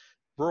systems.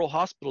 Rural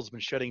hospitals have been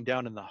shutting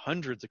down in the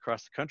hundreds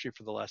across the country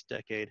for the last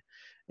decade.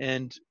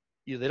 And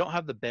they don't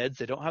have the beds,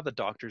 they don't have the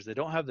doctors, they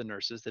don't have the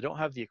nurses, they don't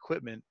have the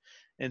equipment.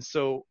 And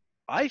so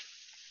I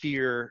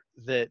fear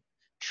that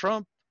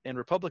Trump and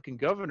Republican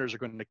governors are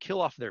going to kill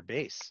off their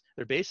base.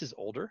 Their base is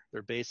older,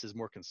 their base is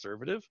more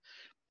conservative,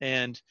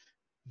 and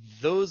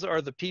those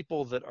are the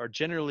people that are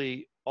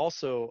generally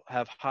also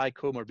have high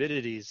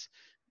comorbidities,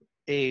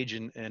 age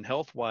and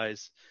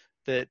health-wise,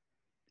 that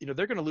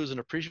they're going to lose an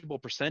appreciable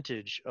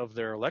percentage of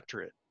their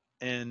electorate,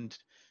 and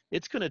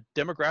it's going to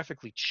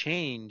demographically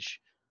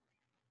change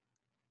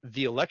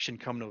the election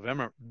come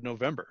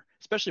November,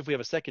 especially if we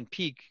have a second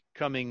peak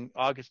coming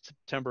August,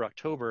 September,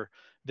 October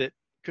that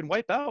can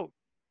wipe out,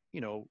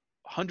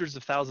 hundreds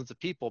of thousands of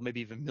people, maybe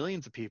even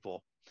millions of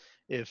people,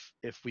 if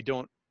we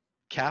don't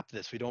cap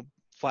this, we don't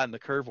flatten the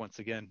curve once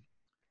again.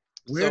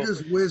 Where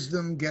does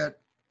wisdom get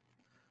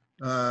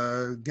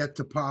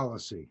to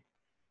policy?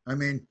 I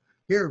mean,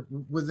 here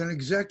with an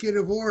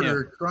executive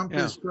order, Trump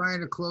is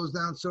trying to close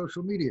down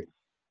social media.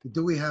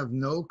 Do we have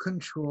no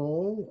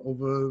control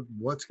over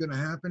what's going to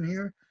happen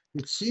here?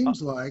 It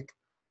seems like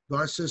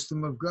our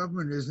system of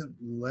government isn't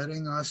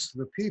letting us,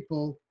 the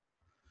people,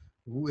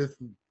 with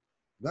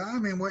I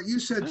mean, what you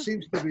said Yeah.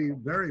 seems to be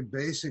very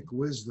basic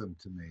wisdom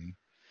to me.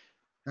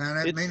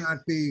 And it may It's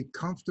not be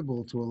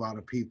comfortable to a lot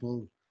of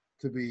people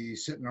to be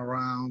sitting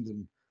around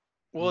and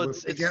well,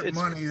 if they get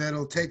money,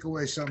 that'll take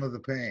away some of the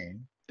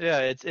pain.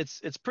 yeah,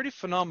 it's pretty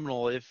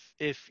phenomenal.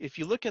 If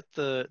you look at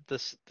the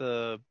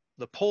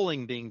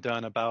polling being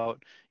done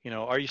about,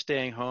 are you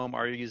staying home?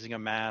 Are you using a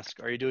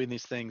mask? Are you doing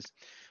these things?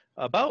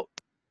 About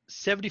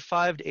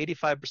 75 to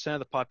 85% of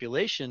the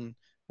population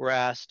were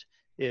asked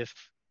if,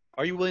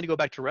 are you willing to go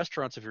back to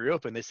restaurants if you're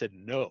open? They said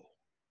no.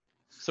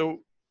 So,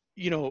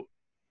 you know,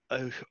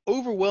 an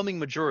overwhelming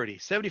majority,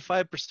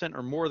 75%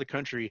 or more of the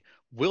country,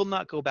 will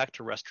not go back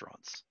to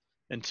restaurants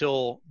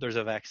until there's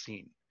a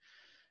vaccine.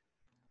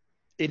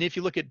 And if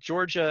you look at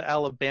Georgia,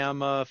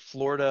 Alabama,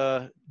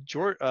 Florida,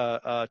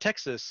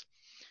 Texas,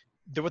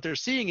 what they're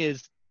seeing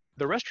is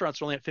the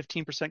restaurants are only at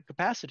 15%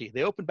 capacity.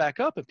 They open back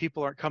up and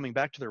people aren't coming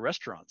back to their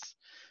restaurants.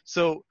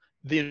 So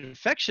the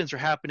infections are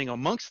happening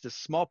amongst this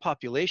small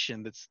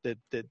population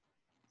that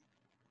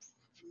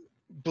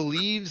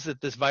believes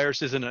that this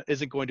virus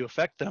isn't going to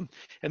affect them,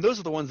 and those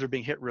are the ones that are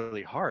being hit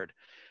really hard.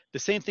 The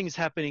same thing is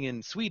happening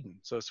in Sweden.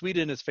 So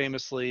Sweden is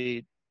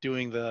famously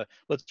doing the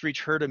let's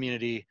reach herd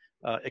immunity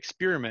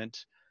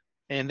experiment,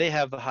 and they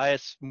have the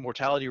highest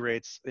mortality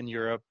rates in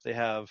Europe. They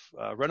have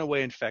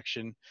runaway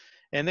infection,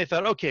 and they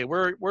thought, okay,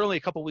 we're only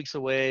a couple weeks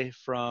away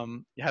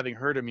from having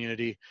herd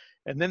immunity,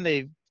 and then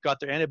they got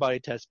their antibody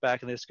tests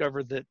back, and they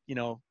discovered that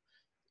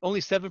only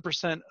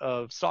 7%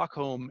 of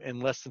Stockholm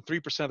and less than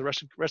 3% of the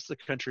rest of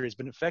the country has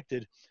been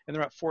infected, and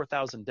they're at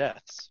 4,000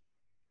 deaths.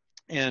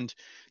 And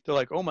they're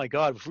like, oh my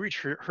God, if we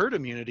reach herd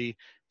immunity,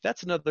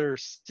 that's another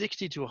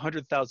 60 to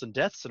 100,000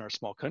 deaths in our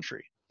small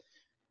country.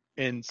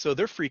 And so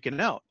they're freaking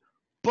out.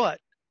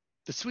 But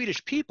the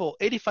Swedish people,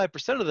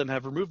 85% of them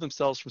have removed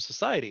themselves from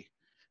society.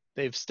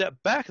 They've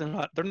stepped back.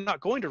 They're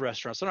not going to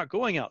restaurants. They're not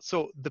going out.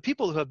 So the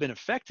people who have been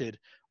affected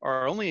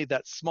are only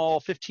that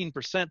small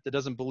 15% that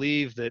doesn't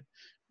believe that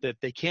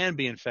they can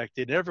be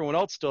infected, and everyone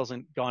else still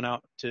hasn't gone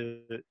out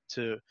to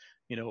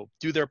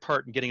do their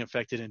part in getting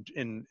infected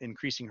and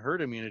increasing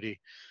herd immunity.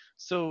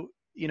 So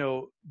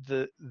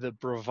the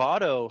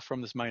bravado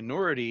from this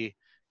minority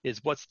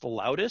is what's the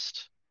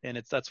loudest, and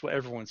that's what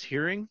everyone's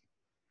hearing.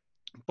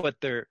 But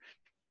they're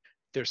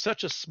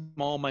such a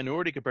small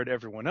minority compared to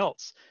everyone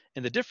else,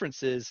 and the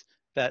difference is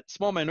that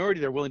small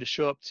minority, they're willing to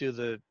show up to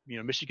the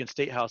Michigan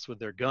State House with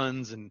their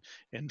guns and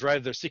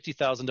drive their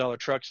 $60,000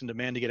 trucks and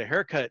demand to get a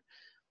haircut.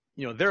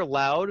 They're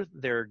loud,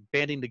 they're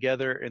banding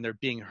together, and they're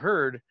being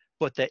heard.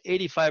 But that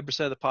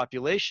 85% of the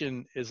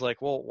population is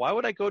like, well, why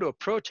would I go to a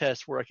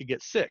protest where I could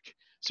get sick?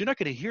 So you're not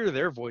going to hear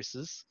their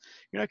voices.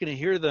 You're not going to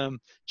hear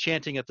them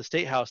chanting at the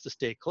State House to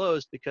stay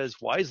closed,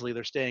 because wisely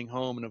they're staying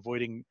home and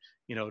avoiding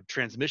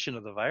transmission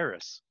of the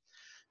virus.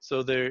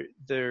 So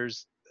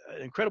there's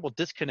an incredible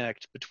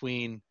disconnect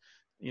between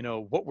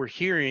what we're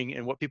hearing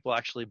and what people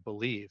actually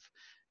believe,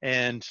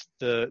 and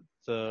the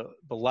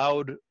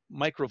loud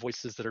micro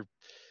voices that are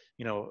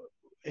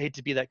I hate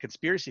to be that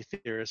conspiracy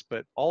theorist,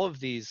 but all of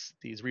these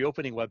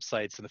reopening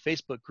websites and the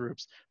Facebook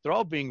groups, they're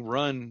all being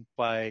run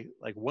by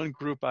like one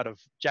group out of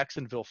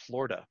Jacksonville,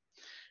 Florida.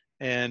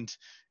 And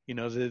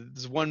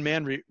this one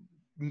man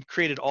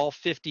created all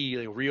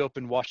 50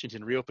 reopen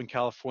Washington, reopen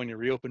California,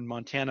 reopen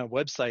Montana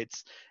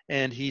websites,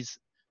 and he's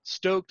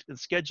stoked and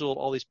scheduled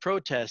all these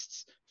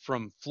protests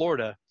from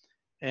Florida.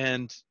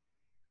 And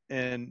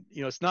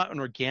it's not an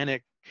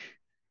organic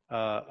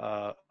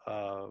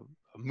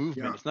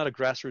movement. Yeah. It's not a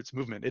grassroots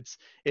movement.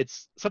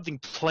 It's something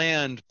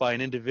planned by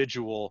an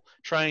individual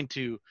trying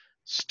to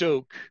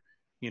stoke,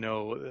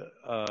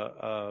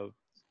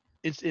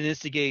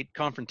 instigate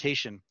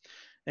confrontation.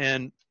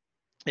 And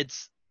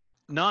it's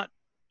not,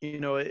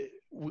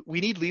 we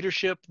need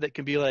leadership that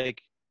can be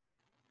like,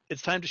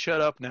 it's time to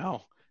shut up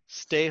now.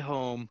 Stay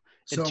home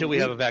until we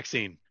have a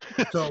vaccine.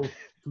 So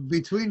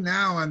between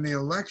now and the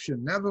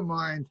election, never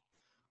mind,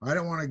 I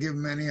don't want to give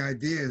them any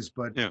ideas,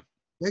 but yeah.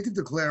 They could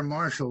declare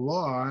martial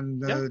law and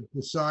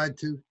decide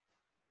to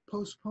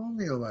postpone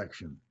the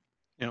election.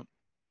 Yeah.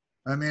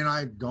 I mean,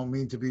 I don't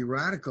mean to be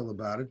radical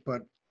about it,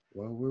 but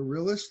we're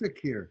realistic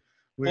here.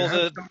 We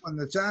have someone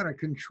that's out of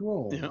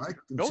control. Yeah. I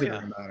consider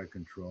him out of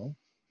control.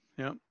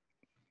 Yeah.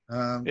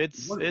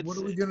 What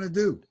are we going to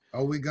do?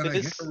 Are we going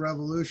to hit a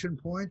revolution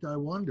point? I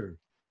wonder.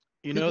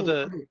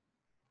 The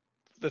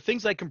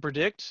things I can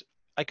predict,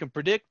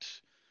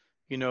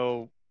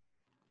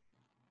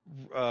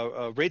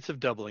 rates of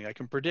doubling. I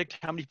can predict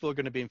how many people are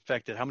going to be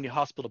infected, how many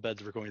hospital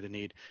beds we're going to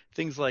need,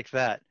 things like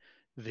that.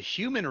 The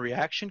human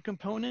reaction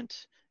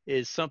component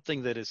is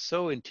something that is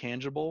so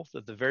intangible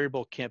that the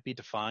variable can't be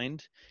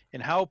defined,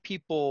 and how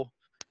people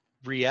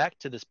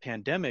react to this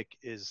pandemic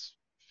is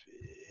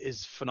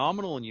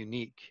phenomenal and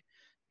unique.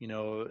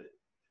 I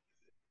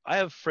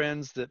have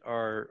friends that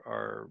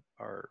are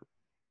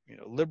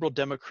liberal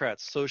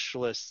Democrats,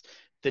 socialists,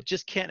 that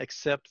just can't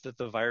accept that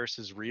the virus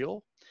is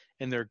real,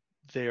 and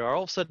they are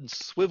all of a sudden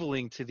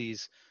swiveling to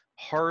these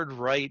hard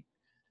right,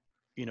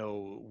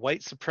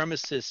 white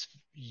supremacist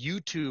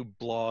YouTube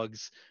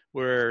blogs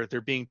where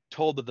they're being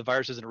told that the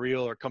virus isn't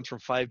real or comes from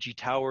 5G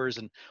towers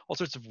and all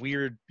sorts of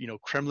weird,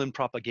 Kremlin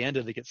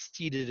propaganda that gets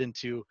seeded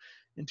into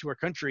our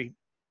country,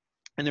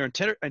 and their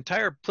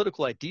entire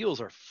political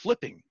ideals are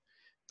flipping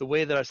the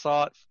way that I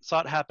saw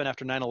it happen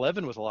after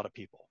 9/11 with a lot of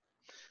people.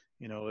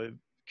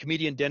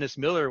 Comedian Dennis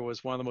Miller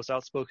was one of the most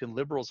outspoken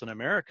liberals in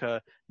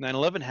America.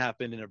 9/11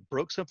 happened and it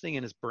broke something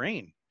in his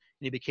brain, and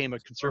he became a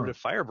conservative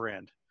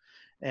firebrand.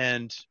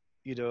 And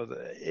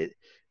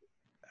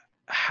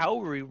how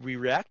we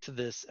react to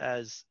this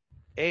as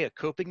a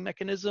coping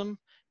mechanism,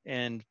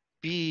 and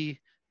B,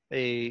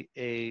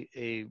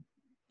 a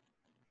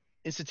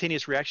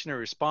instantaneous reactionary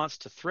response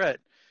to threat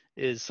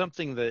is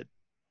something that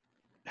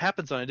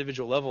happens on an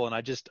individual level. And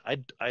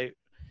I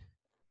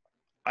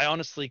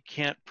honestly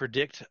can't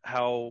predict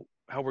how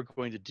we're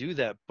going to do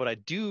that, but I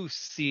do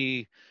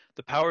see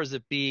the powers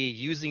that be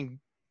using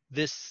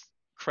this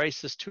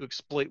crisis to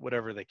exploit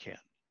whatever they can.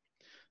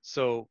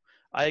 So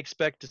I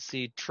expect to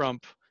see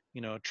Trump,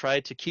 try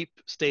to keep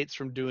states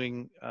from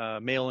doing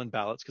mail-in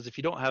ballots, because if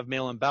you don't have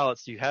mail-in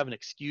ballots, you have an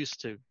excuse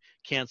to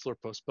cancel or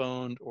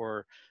postpone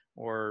or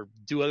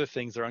do other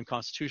things that are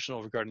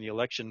unconstitutional regarding the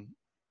election.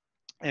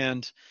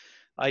 And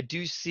I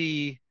do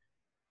see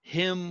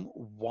him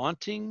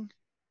wanting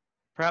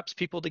perhaps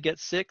people to get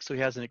sick, so he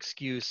has an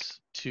excuse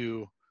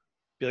to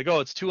be like,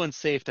 oh, it's too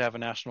unsafe to have a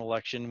national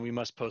election, we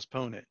must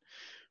postpone it.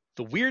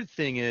 The weird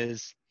thing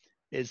is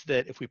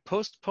that if we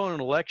postpone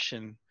an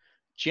election,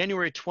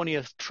 January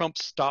 20th, Trump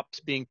stops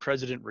being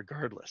president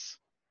regardless,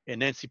 and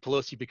Nancy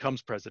Pelosi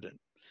becomes president.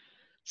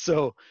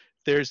 So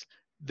there's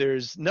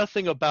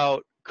nothing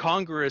about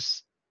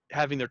Congress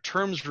having their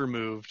terms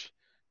removed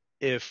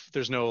if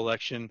there's no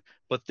election,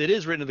 but it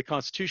is written in the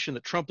Constitution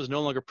that Trump is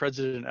no longer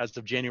president as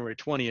of January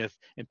 20th,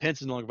 and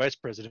Pence is no longer vice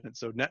president.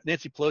 So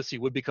Nancy Pelosi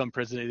would become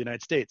president of the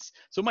United States.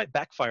 So it might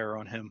backfire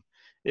on him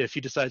if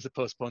he decides to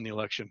postpone the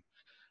election.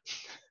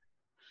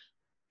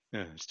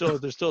 Yeah,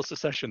 there's still a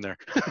secession there.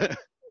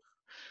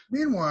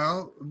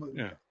 Meanwhile,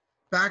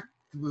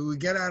 we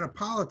get out of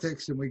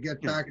politics and we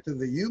get back to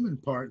the human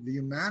part, the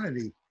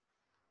humanity.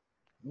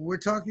 We're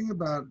talking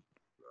about,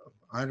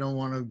 I don't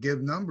want to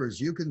give numbers,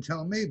 you can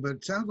tell me, but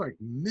it sounds like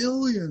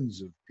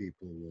millions of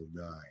people will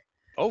die.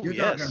 Oh, You're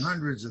yes. talking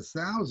hundreds of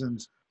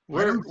thousands.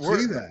 I don't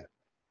see that.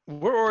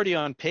 We're already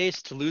on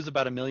pace to lose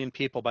about 1 million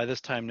people by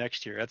this time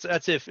next year.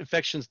 That's if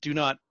infections do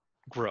not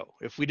grow.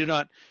 If we do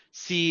not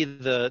see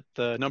the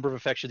number of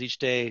infections each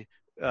day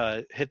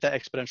hit that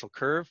exponential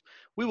curve,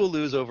 we will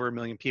lose over 1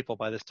 million people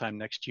by this time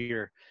next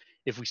year.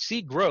 If we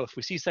see growth,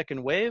 we see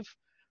second wave,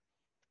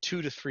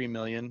 2 to 3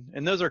 million,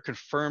 and those are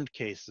confirmed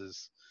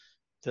cases.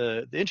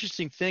 The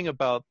interesting thing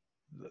about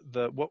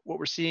what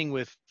we're seeing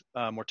with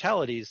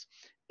mortalities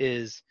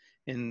is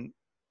in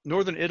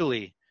northern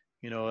Italy,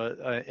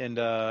 and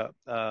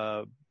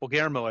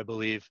Bulgarmo, I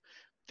believe,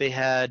 they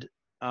had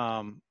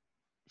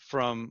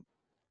from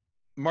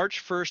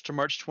March 1st to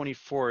March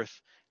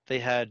 24th, they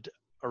had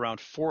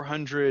around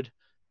 400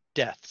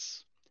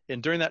 deaths.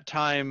 And during that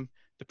time,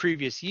 the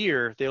previous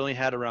year, they only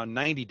had around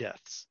 90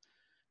 deaths.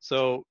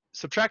 So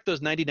subtract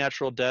those 90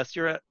 natural deaths,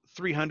 you're at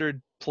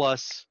 300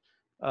 plus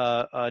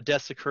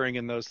deaths occurring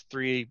in those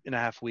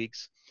 3.5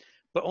 weeks.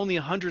 But only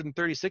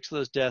 136 of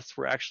those deaths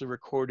were actually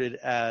recorded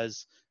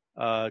as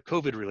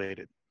COVID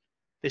related.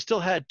 They still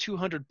had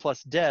 200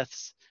 plus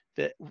deaths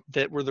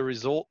that were the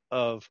result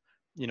of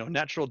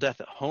natural death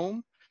at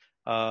home,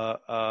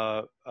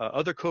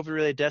 other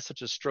COVID-related deaths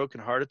such as stroke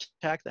and heart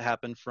attack that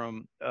happen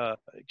from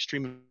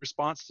extreme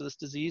response to this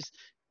disease,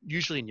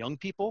 usually in young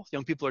people.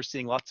 Young people are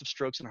seeing lots of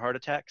strokes and heart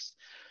attacks.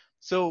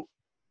 So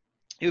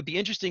it would be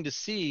interesting to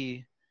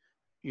see,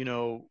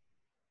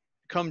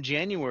 come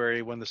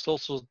January when the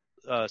Social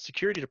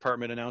Security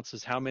Department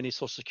announces how many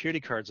Social Security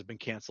cards have been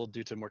canceled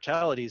due to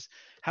mortalities,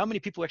 how many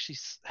people actually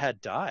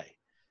had die.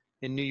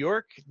 In New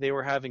York, they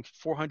were having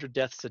 400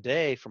 deaths a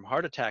day from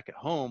heart attack at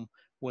home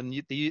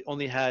when they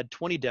only had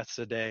 20 deaths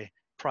a day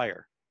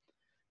prior.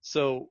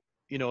 So,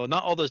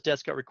 not all those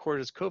deaths got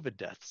recorded as COVID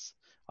deaths.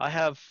 I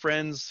have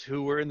friends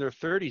who were in their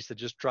 30s that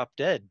just dropped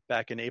dead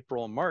back in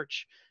April and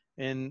March,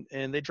 and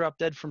they dropped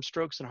dead from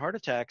strokes and heart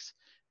attacks,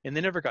 and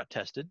they never got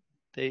tested.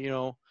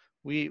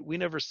 We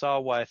never saw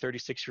why a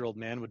 36-year-old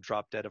man would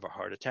drop dead of a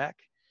heart attack,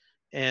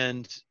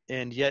 and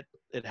yet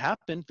it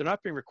happened. They're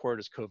not being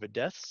recorded as COVID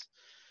deaths.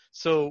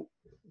 So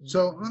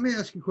let me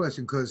ask you a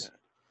question, because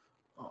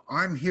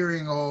I'm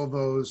hearing all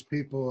those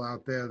people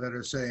out there that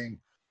are saying,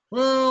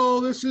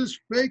 "Oh, this is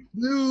fake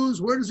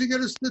news. Where does he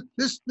get his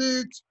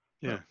statistics?"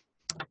 Yeah,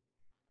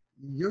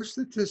 your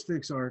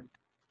statistics are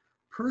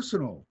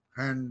personal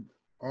and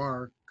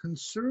are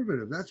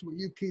conservative. That's what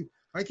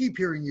I keep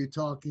hearing you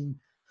talking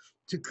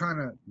to kind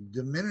of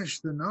diminish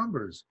the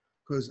numbers,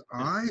 because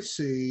I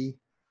see,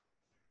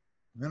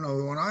 when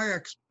I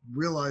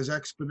realize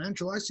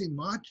exponential, I see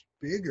much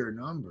bigger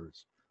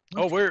numbers.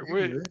 We're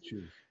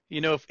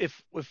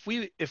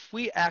if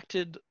we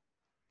acted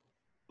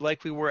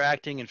like we were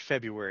acting in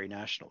February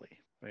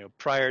nationally,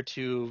 prior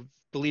to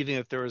believing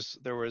that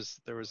there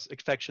was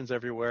infections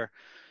everywhere,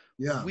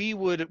 Yeah. we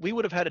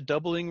would have had a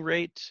doubling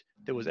rate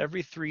that was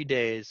every 3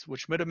 days,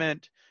 which would have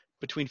meant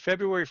between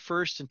February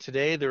 1st and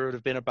today, there would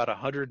have been about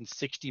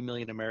 160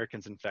 million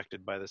Americans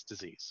infected by this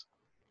disease.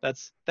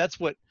 That's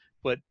what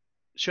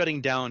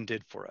shutting down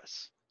did for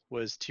us,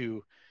 was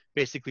to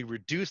basically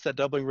reduce that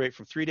doubling rate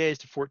from 3 days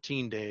to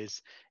 14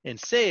 days and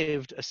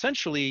saved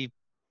essentially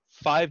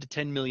 5 to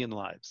 10 million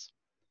lives.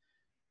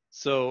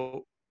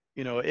 So,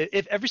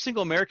 if every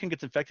single American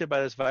gets infected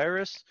by this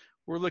virus,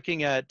 we're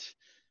looking at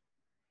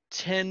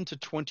 10 to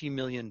 20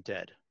 million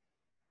dead.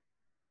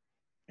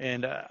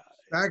 And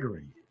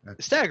Staggering.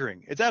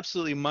 staggering. It's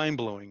absolutely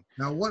mind-blowing.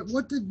 Now,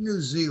 what did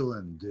New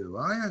Zealand do?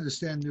 I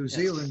understand New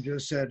Zealand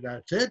just said,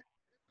 that's it.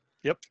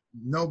 Yep.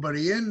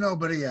 Nobody in,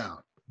 nobody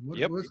out.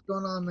 Yep. What's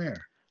going on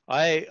there?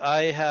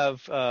 I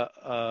have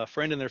a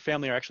friend and their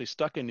family are actually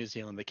stuck in New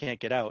Zealand. They can't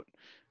get out.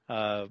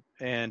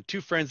 And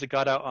two friends that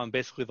got out on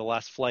basically the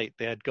last flight.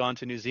 They had gone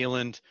to New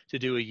Zealand to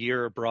do a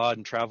year abroad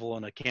and travel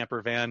in a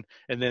camper van.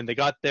 And then they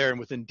got there, and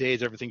within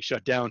days, everything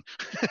shut down.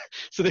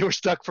 So they were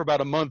stuck for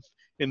about a month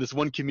in this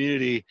one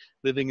community,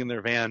 living in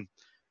their van,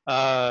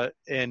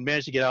 and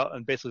managed to get out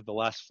on basically the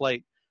last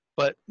flight.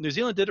 But New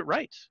Zealand did it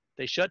right.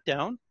 They shut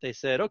down. They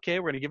said, okay,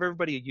 we're going to give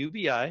everybody a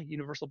UBI,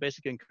 universal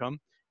basic income,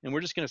 and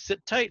we're just going to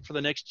sit tight for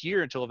the next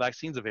year until a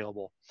vaccine's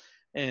available.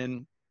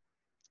 And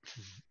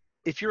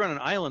if you're on an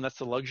island, that's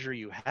the luxury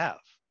you have.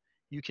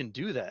 You can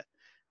do that.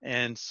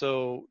 And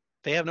so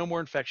they have no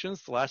more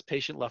infections. The last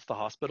patient left the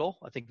hospital,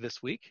 I think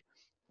this week,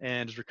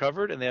 and is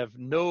recovered, and they have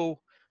no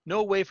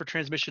way for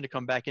transmission to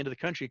come back into the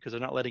country because they're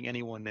not letting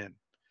anyone in.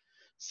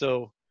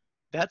 So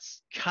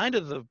that's kind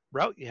of the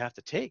route you have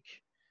to take.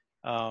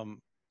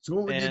 So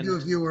what would you do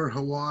if you were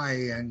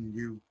Hawaii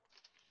and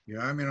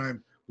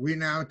we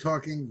now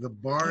talking the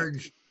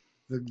barge,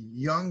 the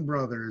Young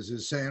Brothers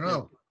is saying,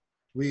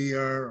 we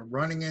are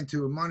running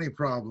into a money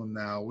problem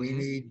now. We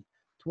need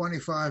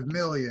 25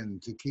 million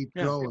to keep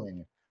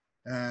going.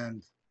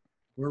 And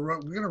we're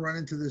going to run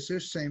into this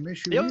same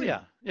issue.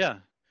 Yeah.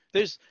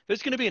 There's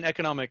going to be an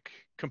economic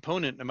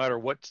component no matter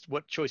what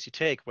choice you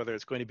take, whether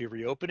it's going to be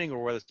reopening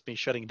or whether it's being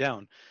shutting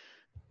down.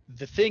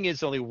 The thing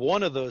is, only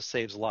one of those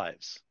saves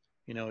lives.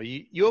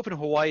 You open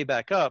Hawaii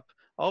back up,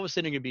 all of a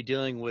sudden you're going to be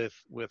dealing with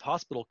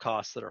hospital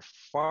costs that are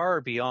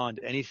far beyond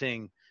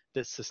anything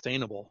that's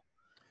sustainable.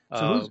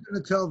 So who's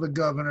going to tell the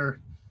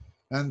governor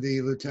and the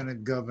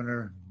lieutenant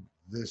governor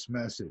this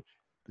message?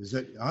 Is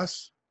it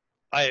us?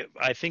 I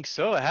think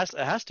so. It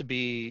has to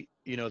be,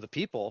 the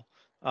people.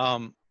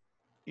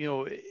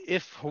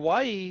 If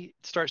Hawaii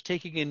starts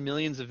taking in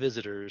millions of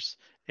visitors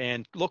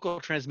and local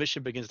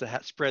transmission begins to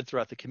spread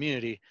throughout the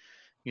community,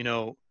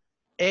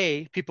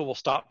 A, people will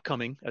stop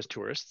coming as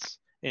tourists,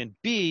 and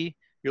B,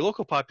 your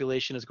local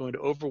population is going to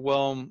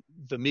overwhelm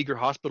the meager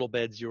hospital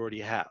beds you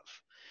already have.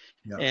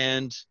 Yeah.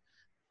 And,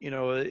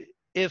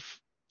 if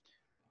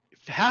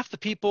half the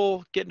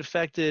people getting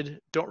affected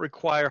don't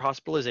require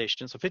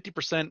hospitalization, so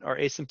 50% are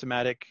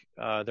asymptomatic,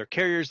 they're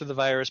carriers of the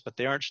virus, but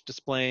they aren't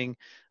displaying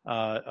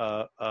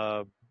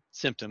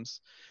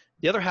symptoms.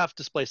 The other half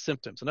display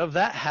symptoms. And of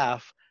that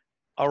half,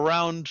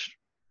 around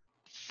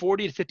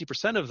 40 to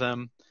 50% of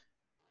them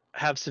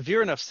have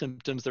severe enough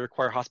symptoms that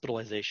require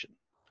hospitalization.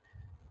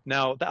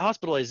 Now, that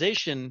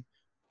hospitalization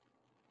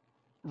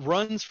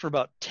runs for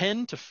about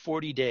 10 to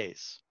 40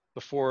 days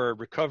before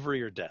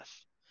recovery or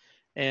death.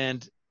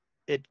 And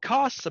it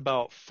costs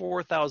about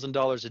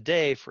 $4,000 a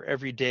day for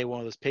every day one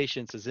of those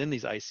patients is in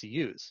these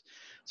ICUs.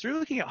 So you're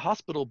looking at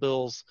hospital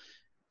bills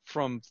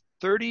from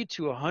 $30,000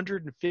 to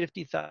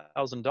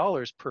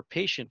 $150,000 per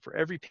patient for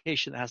every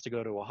patient that has to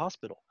go to a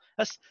hospital.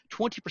 That's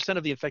 20%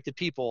 of the infected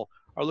people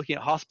are looking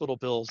at hospital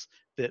bills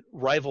that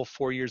rival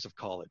 4 years of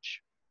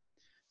college.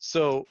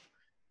 So,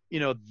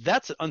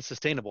 that's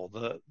unsustainable.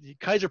 The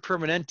Kaiser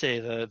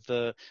Permanente,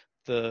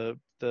 the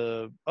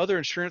other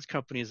insurance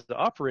companies that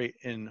operate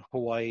in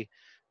Hawaii,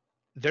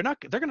 they're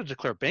going to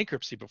declare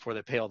bankruptcy before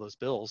they pay all those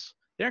bills.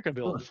 They aren't going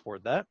to be able to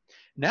afford that.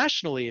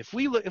 Nationally, if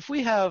we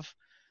have,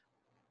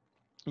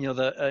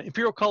 the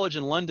Imperial College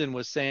in London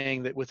was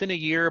saying that within a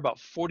year, about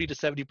 40 to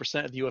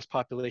 70% of the U.S.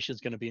 population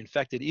is going to be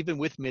infected, even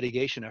with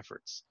mitigation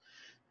efforts.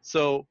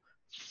 So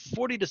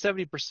 40 to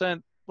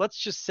 70%, let's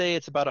just say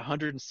it's about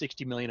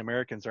 160 million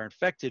Americans are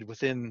infected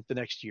within the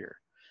next year.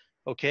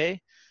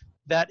 Okay?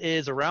 That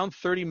is around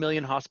 30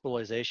 million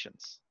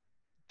hospitalizations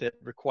that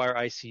require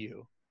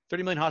ICU.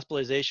 30 million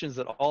hospitalizations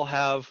that all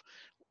have,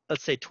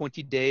 let's say,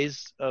 20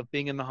 days of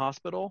being in the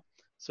hospital.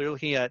 So you're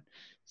looking at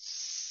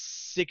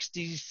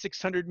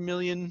 600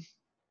 million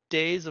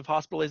days of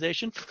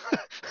hospitalization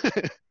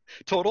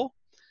total.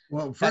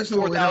 Well, first of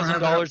all,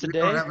 $4,000 a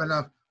day.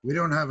 We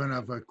don't have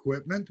enough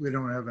equipment. We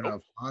don't have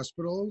enough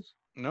hospitals.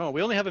 No,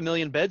 we only have 1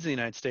 million beds in the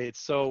United States.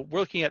 So we're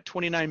looking at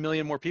 29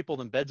 million more people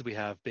than beds we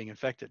have being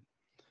infected.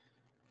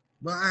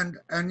 Well,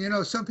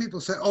 and some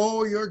people say,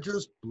 "Oh, you're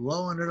just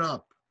blowing it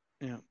up."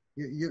 Yeah.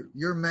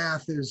 Your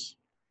math is.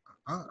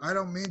 I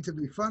don't mean to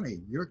be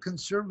funny. You're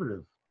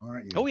conservative,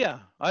 aren't you? Oh yeah,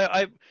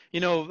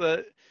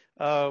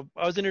 I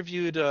was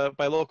interviewed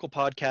by a local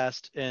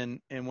podcast, and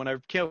when I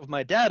came up with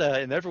my data,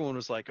 and everyone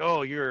was like,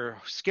 "Oh, you're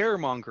a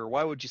scaremonger.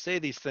 Why would you say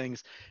these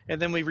things?"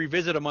 And then we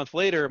revisit a month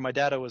later, my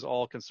data was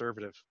all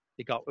conservative.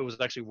 It was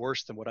actually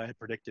worse than what I had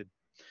predicted.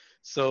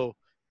 So,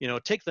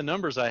 take the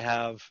numbers I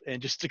have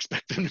and just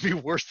expect them to be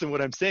worse than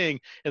what I'm saying.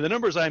 And the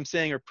numbers I'm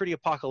saying are pretty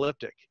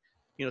apocalyptic.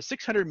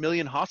 600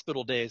 million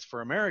hospital days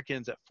for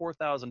Americans at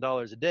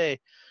 $4,000 a day.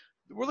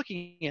 We're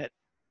looking at,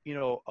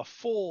 a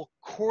full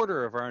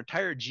quarter of our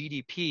entire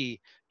GDP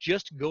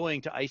just going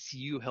to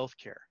ICU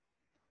healthcare.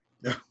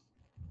 Yeah.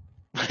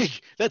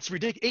 Like, that's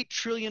ridiculous. $8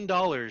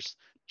 trillion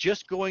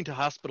just going to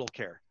hospital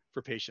care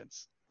for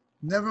patients.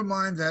 Never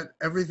mind that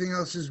everything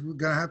else is going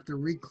to have to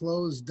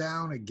reclose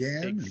down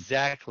again.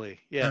 Exactly.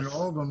 Yes. And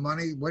all the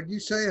money, what do you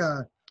say,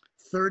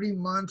 30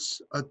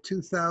 months,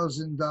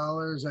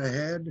 $2,000 a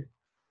head?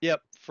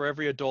 Yep. For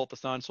every adult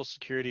that's on Social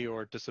Security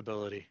or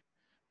disability.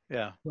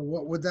 Yeah. So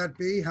what would that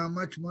be? How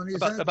much money is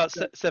that? About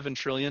 7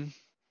 trillion.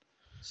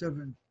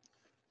 7.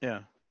 Yeah.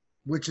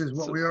 Which is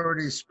what we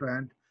already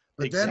spent.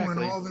 But exactly. Then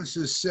when all this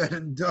is said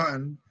and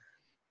done,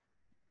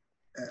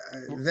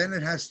 then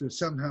it has to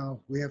somehow,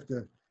 we have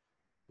to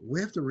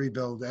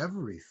rebuild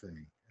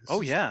everything.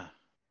 Yeah.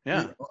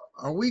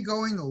 Are we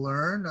going to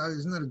learn?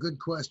 Isn't that a good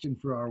question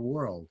for our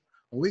world?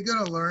 Are we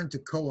going to learn to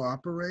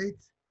cooperate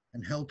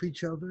and help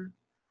each other?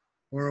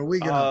 Or are we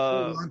going to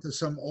hold on to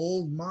some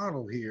old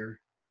model here?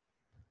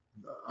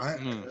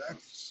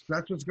 That's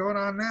what's going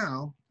on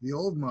now, the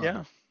old model.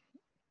 Yeah.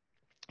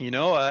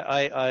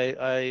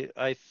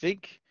 I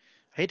think,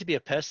 I hate to be a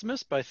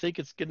pessimist, but I think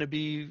it's going to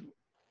be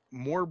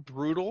more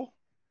brutal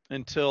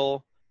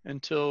until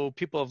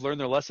people have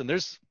learned their lesson.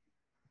 There's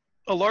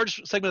a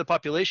large segment of the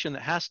population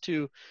that has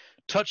to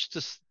touch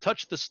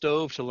the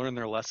stove to learn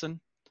their lesson.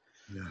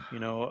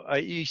 Yeah.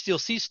 You'll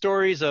see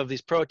stories of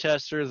these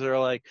protesters that are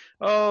like,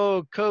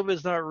 "Oh,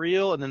 COVID's not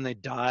real," and then they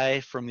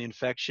die from the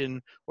infection,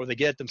 or they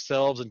get it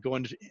themselves and go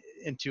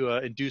into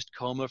a induced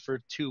coma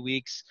for 2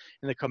 weeks,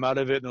 and they come out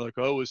of it and they're like,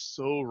 "Oh, it was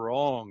so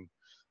wrong."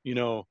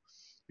 You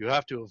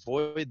have to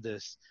avoid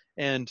this,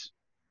 and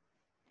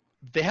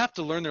they have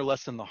to learn their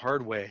lesson the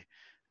hard way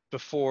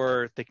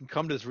before they can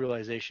come to this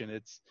realization.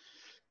 It's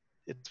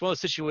one of those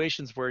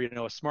situations where,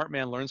 a smart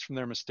man learns from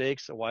their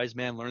mistakes, a wise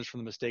man learns from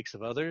the mistakes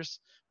of others.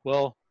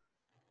 Well,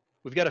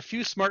 we've got a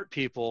few smart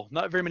people,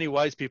 not very many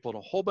wise people, and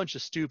a whole bunch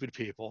of stupid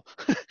people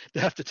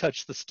that have to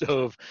touch the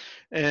stove.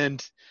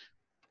 And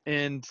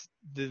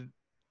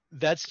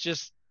that's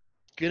just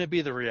going to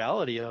be the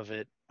reality of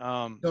it.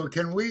 So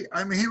can we,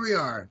 here we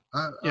are.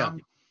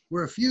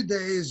 We're a few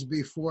days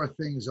before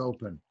things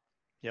open.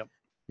 Yep.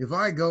 If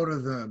I go to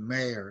the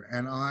mayor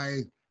and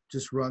I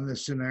just run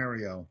this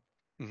scenario,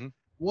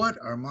 what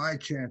are my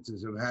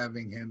chances of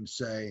having him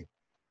say,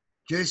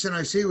 "Jason,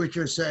 I see what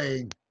you're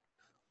saying.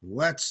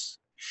 Let's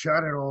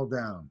shut it all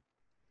down"?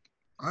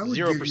 I would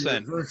 0%. give you a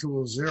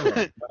virtual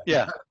 0.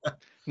 Yeah,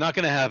 not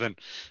going to happen.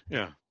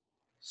 Yeah.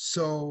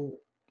 So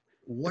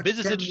what the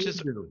can we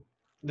do?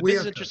 The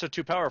business interests are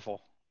too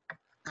powerful.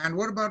 And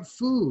what about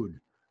food?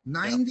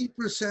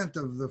 90%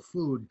 of the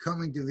food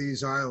coming to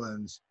these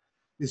islands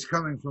is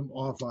coming from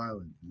off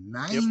island.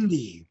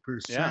 90%.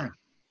 Yeah.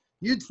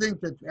 You'd think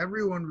that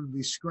everyone would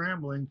be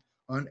scrambling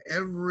on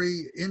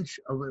every inch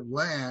of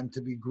land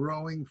to be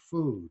growing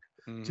food.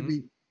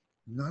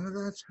 None of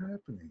that's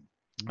happening.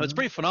 It's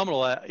pretty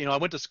phenomenal. I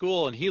went to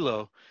school in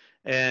Hilo,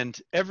 and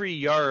every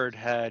yard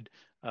had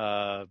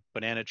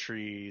banana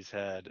trees,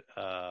 had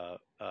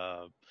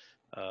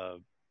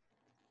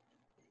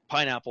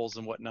pineapples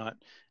and whatnot,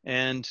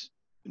 and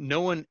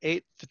no one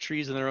ate the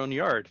trees in their own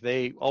yard.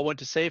 They all went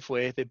to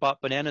Safeway. They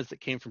bought bananas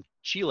that came from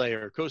Chile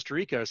or Costa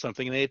Rica or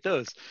something, and they ate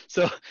those.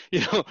 So,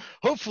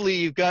 hopefully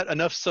you've got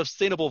enough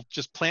sustainable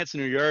just plants in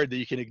your yard that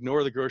you can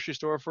ignore the grocery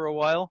store for a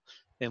while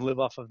and live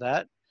off of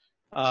that.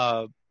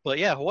 But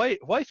yeah,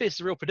 Hawaii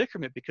faces a real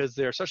predicament because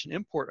they're such an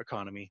import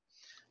economy.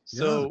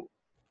 So,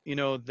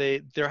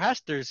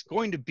 there's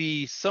going to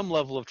be some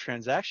level of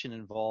transaction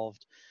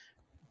involved.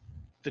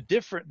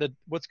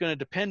 What's going to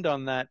depend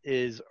on that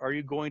is, are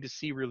you going to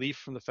see relief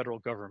from the federal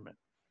government?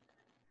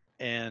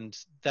 And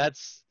the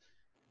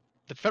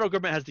federal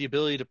government has the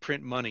ability to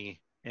print money,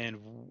 and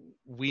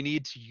we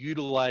need to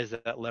utilize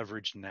that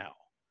leverage now.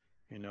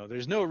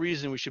 There's no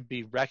reason we should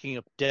be racking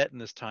up debt in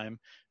this time,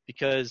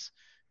 because,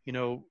 we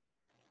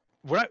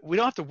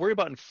don't have to worry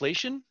about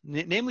inflation,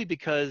 namely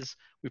because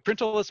we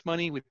print all this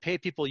money, we pay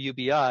people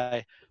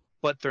UBI,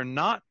 but they're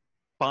not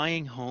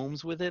buying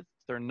homes with it.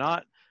 They're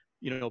not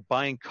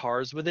buying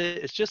cars with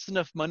it. It's just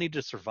enough money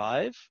to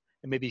survive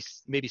and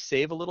maybe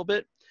save a little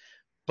bit,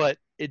 but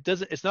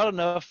it's not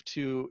enough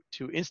to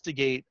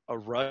instigate a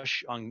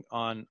rush on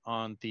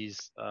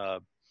these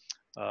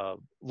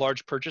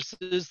large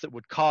purchases that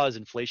would cause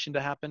inflation to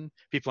happen.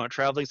 People aren't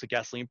traveling, so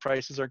gasoline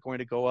prices aren't going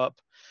to go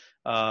up.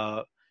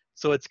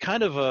 So it's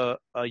kind of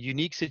a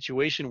unique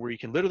situation where you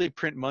can literally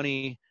print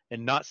money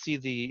and not see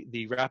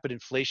the rapid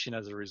inflation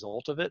as a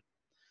result of it.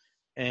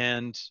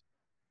 And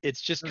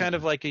it's just kind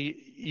of like a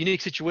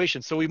unique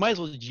situation. So we might as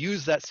well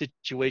use that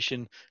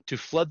situation to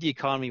flood the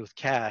economy with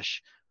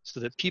cash so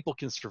that people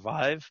can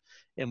survive,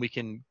 and we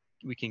can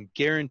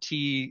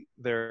guarantee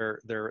their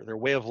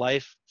way of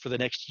life for the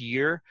next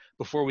year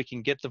before we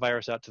can get the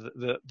virus out to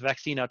the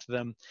vaccine out to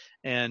them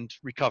and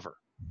recover.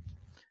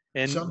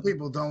 And some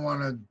people don't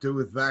want to do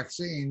with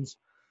vaccines,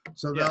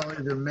 so yeah, they'll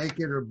either make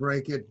it or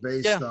break it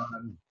based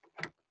on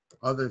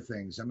other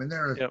things. I mean,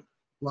 there are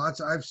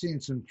lots. I've seen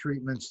some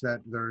treatments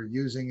that they're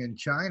using in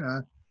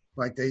China,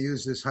 like they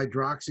use this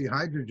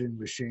hydroxyhydrogen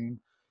machine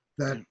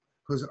that,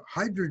 because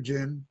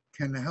hydrogen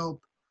can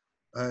help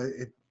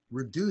it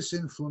reduce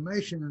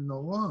inflammation in the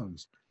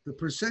lungs. The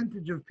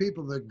percentage of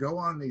people that go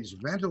on these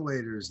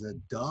ventilators that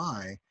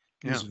die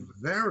is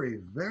very,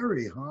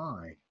 very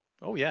high.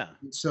 Oh yeah.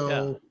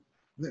 So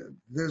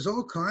there's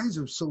all kinds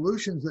of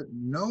solutions that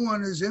no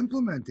one is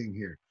implementing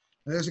here.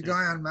 There's a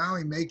guy on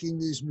Maui making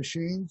these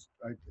machines,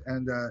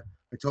 and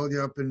I told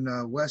you up in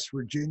West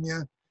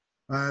Virginia,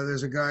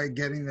 there's a guy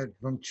getting it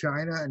from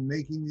China and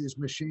making these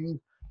machines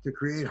to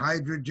create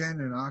hydrogen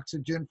and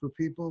oxygen for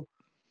people.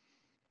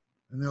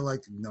 And they're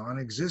like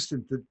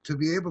non-existent. To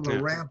be able to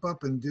ramp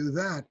up and do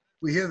that,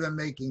 we hear them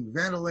making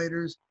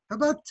ventilators. How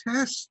about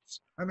tests?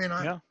 I mean,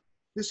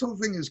 this whole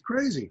thing is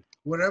crazy.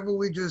 Whatever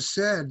we just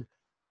said,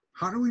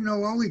 how do we know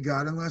what we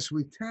got unless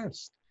we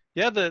test?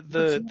 Yeah,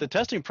 the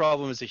testing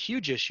problem is a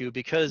huge issue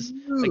because,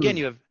 again,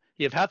 you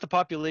have half the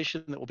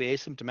population that will be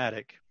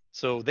asymptomatic,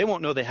 so they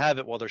won't know they have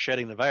it while they're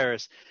shedding the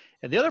virus.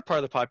 And the other part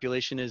of the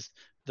population is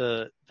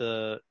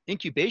the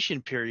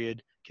incubation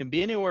period can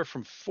be anywhere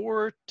from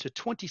 4 to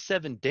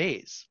 27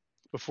 days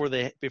before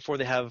they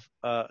have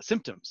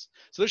symptoms.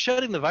 So they're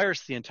shedding the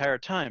virus the entire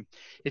time.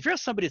 If you're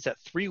somebody that's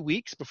at 3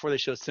 weeks before they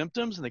show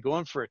symptoms and they go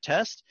in for a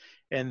test,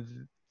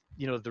 and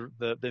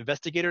the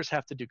investigators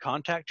have to do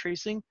contact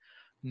tracing,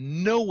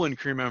 no one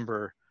can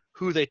remember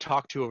who they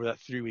talked to over that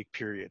 3-week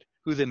period,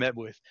 who they met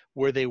with,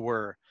 where they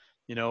were.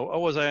 Oh,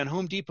 was I on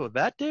Home Depot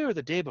that day or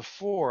the day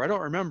before? I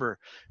don't remember.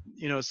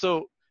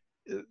 So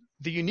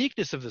the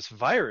uniqueness of this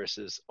virus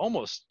is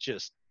almost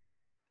just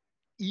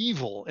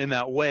evil in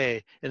that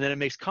way, and then it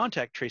makes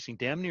contact tracing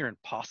damn near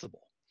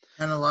impossible.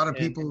 And a lot of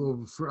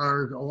people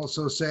are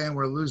also saying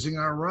we're losing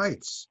our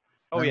rights.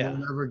 Oh yeah,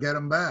 we'll never get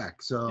them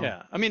back. So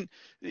yeah, I mean,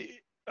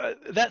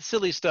 that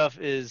silly stuff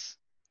is.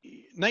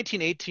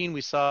 1918,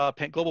 we saw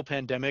a global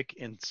pandemic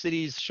and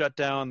cities shut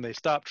down. They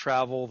stopped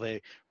travel.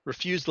 They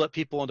refused to let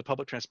people into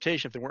public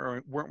transportation if they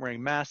weren't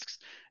wearing masks.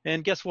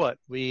 And guess what?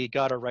 We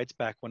got our rights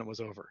back when it was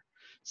over.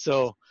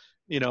 So,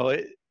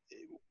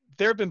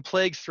 there have been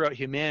plagues throughout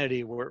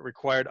humanity where it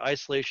required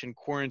isolation,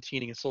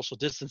 quarantining, and social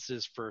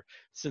distances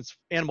since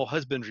animal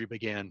husbandry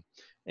began.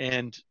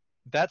 And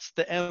that's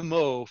the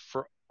MO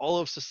for all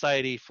of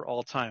society for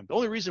all time. The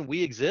only reason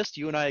we exist,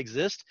 you and I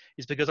exist,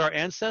 is because our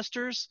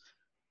ancestors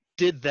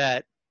did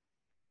that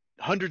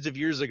hundreds of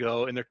years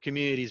ago in their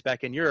communities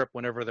back in Europe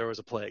whenever there was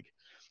a plague.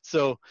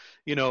 So,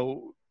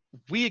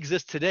 we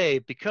exist today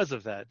because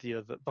of that.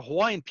 The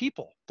Hawaiian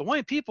people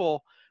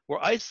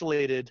were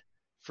isolated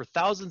for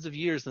thousands of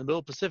years in the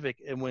middle Pacific,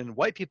 and when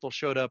white people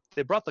showed up,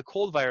 they brought the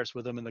cold virus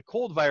with them, and the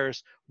cold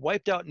virus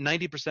wiped out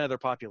 90% of their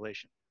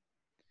population.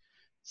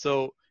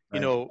 So,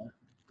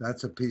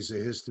 that's a piece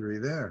of history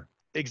there.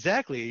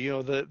 Exactly.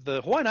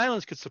 The Hawaiian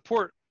Islands could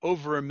support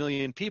over 1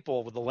 million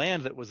people with the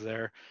land that was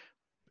there.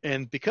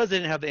 And because they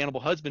didn't have the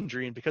animal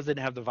husbandry and because they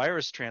didn't have the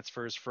virus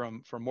transfers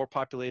from more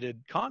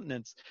populated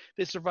continents,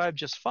 they survived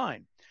just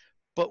fine.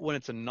 But when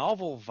it's a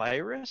novel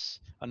virus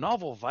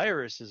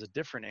is a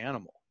different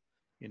animal.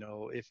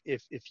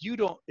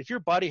 If your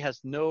body has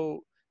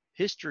no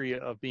history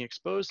of being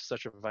exposed to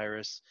such a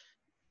virus,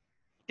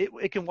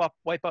 it can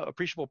wipe out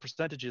appreciable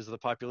percentages of the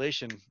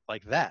population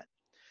like that.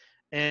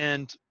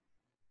 And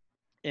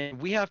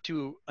we have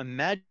to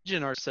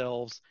imagine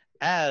ourselves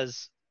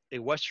as a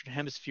Western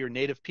Hemisphere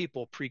native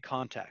people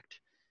pre-contact,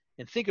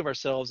 and think of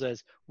ourselves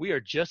as we are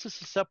just as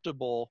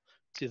susceptible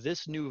to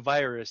this new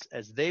virus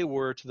as they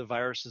were to the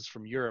viruses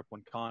from Europe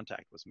when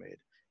contact was made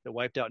that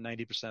wiped out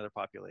 90% of their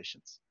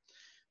populations.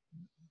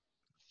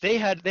 They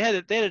had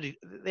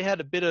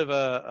a bit of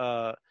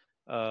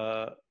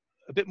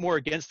a bit more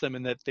against them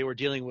in that they were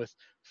dealing with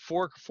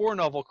four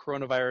novel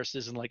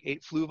coronaviruses and like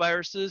 8 flu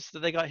viruses that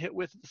they got hit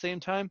with at the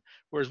same time,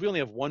 whereas we only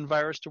have 1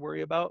 virus to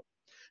worry about.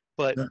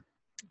 But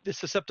the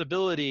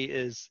susceptibility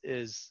is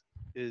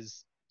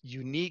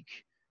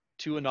unique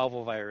to a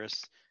novel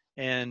virus,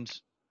 and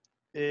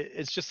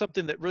it's just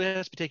something that really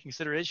has to be taken into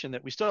consideration,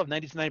 that we still have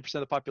 99%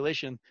 of the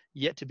population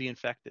yet to be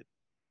infected.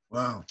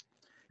 Wow.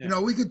 Yeah.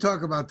 We could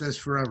talk about this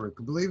forever.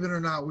 Believe it or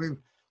not,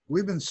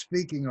 we've been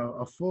speaking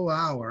a full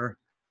hour,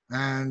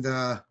 and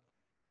I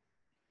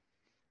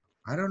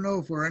don't know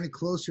if we're any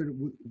closer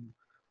to.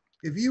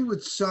 If you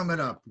would sum it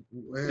up,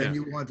 and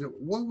you want to,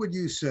 what would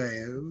you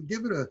say?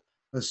 Give it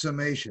a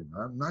summation.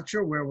 I'm not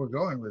sure where we're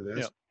going with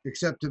this,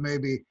 except to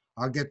maybe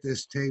I'll get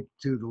this tape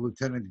to the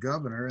lieutenant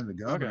governor and the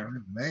governor and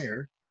the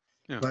mayor.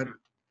 Yeah. But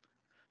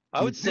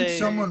I would say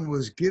someone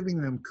was giving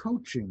them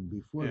coaching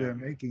before they're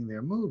making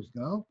their moves.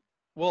 No.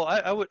 Well,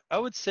 I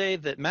would say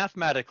that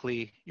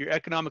mathematically, you're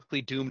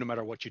economically doomed no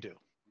matter what you do.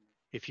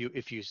 If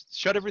you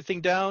shut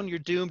everything down, you're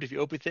doomed. If you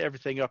open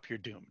everything up, you're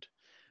doomed.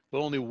 But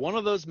only one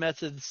of those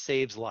methods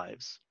saves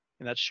lives,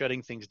 and that's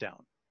shutting things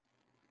down.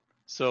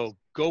 So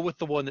go with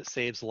the one that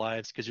saves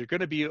lives, because you're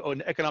going to be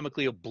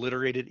economically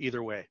obliterated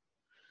either way.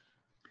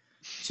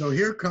 So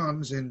here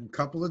comes, in a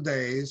couple of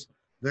days,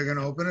 they're going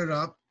to open it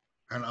up,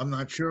 and I'm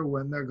not sure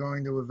when they're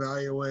going to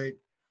evaluate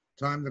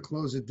time to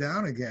close it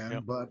down again,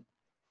 Yep. but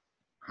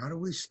how do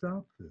we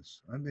stop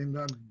this? I mean,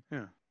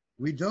 Yeah.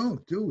 we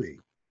don't, do we?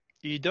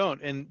 You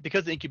don't. And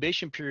because the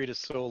incubation period is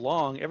so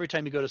long, every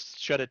time you go to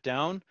shut it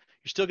down,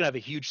 you're still going to have a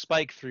huge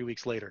spike 3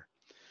 weeks later.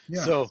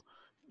 Yeah.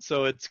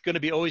 So it's going to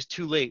be always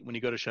too late when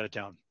you go to shut it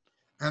down.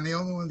 And the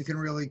only one that can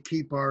really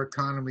keep our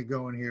economy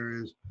going here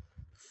is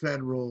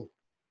federal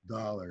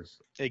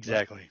dollars.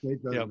 Exactly.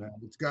 State doesn't have.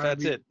 It's got to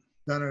be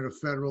done at a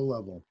federal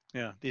level.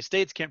 Yeah. The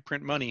states can't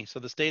print money, so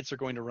the states are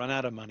going to run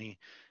out of money.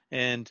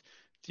 And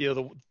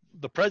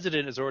the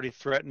president is already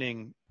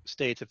threatening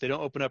states, if they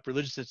don't open up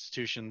religious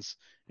institutions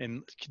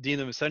and deem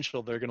them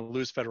essential, they're going to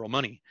lose federal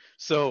money.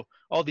 So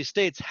all these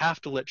states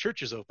have to let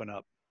churches open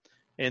up.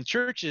 And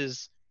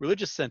churches,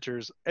 religious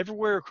centers,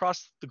 everywhere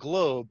across the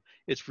globe,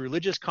 it's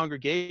religious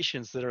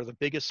congregations that are the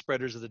biggest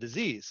spreaders of the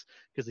disease,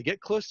 because they get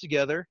close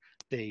together,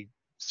 they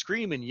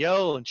scream and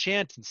yell and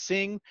chant and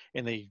sing,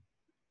 and they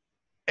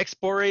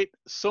export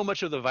so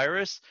much of the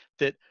virus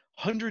that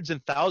hundreds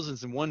and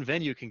thousands in one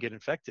venue can get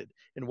infected.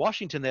 In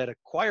Washington, they had a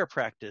choir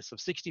practice of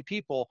 60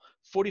 people,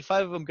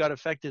 45 of them got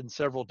infected and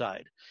several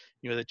died.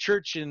 The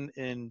church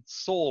in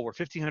Seoul, where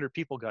 1,500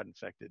 people got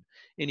infected.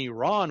 In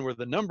Iran, where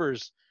the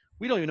numbers,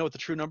 we don't even know what the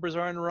true numbers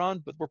are in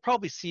Iran, but we're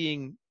probably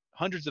seeing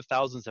hundreds of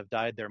thousands have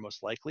died there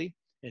most likely,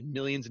 and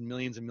millions and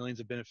millions and millions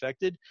have been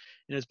affected.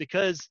 And it's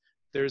because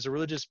there's a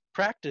religious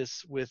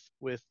practice with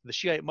the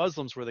Shiite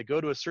Muslims where they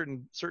go to a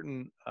certain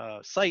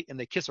site and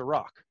they kiss a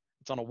rock.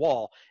 It's on a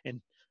wall,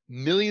 and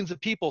millions of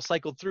people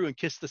cycled through and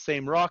kissed the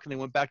same rock, and they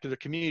went back to their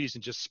communities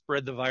and just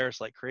spread the virus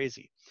like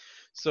crazy.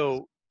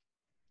 So,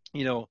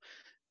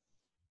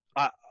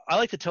 I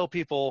like to tell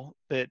people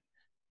that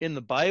in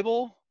the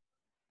Bible,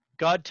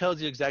 God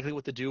tells you exactly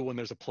what to do when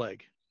there's a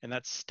plague, and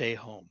that's stay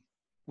home.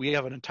 We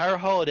have an entire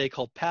holiday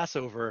called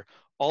Passover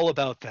all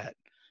about that.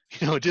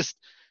 Just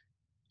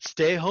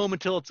stay home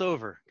until it's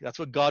over. That's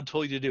what God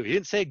told you to do. He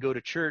didn't say go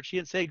to church. He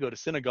didn't say go to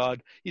synagogue.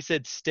 He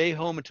said stay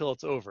home until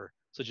it's over.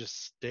 So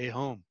just stay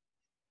home.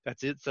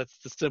 That's it. That's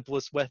the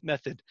simplest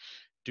method.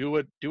 Do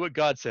what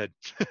God said.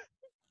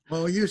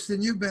 Well,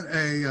 Houston, you've been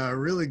a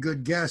really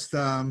good guest.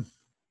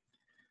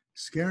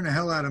 Scaring the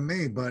hell out of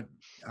me, but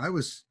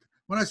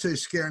when I say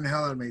scaring the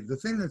hell out of me, the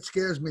thing that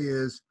scares me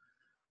is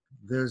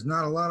there's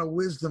not a lot of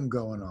wisdom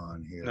going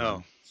on here.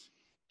 No.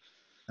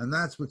 And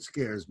that's what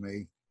scares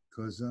me,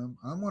 because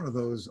I'm one of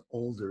those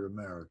older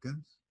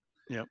Americans.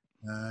 Yep.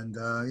 And,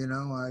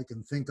 I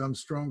can think I'm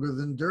stronger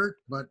than dirt,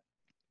 but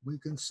we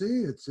can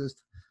see it's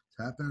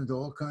happening to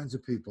all kinds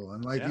of people.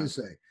 And like you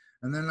say,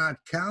 and they're not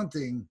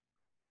counting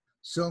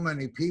so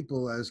many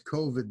people as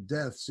COVID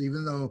deaths,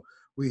 even though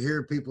we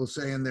hear people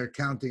saying they're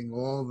counting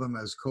all of them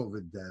as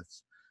COVID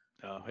deaths.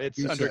 No, it's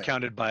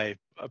undercounted by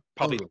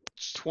probably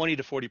 20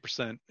 to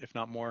 40%, if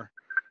not more.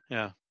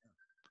 Yeah.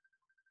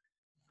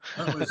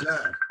 What was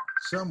that?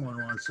 Someone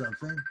wants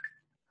something.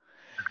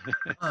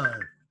 All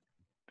right.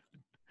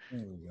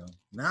 There we go.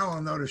 Now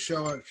I'll know to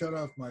shut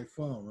off my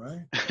phone,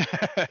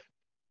 right?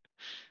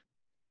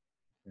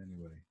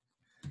 Anyway.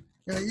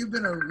 Yeah, you've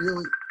been a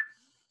really...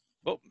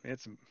 Oh,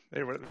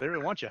 they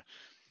really want you.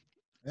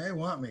 They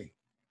want me.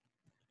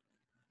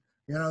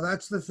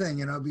 That's the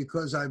thing,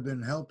 because I've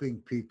been helping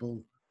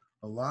people.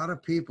 A lot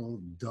of people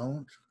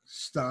don't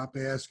stop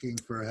asking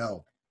for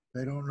help.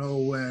 They don't know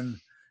when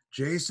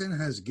Jason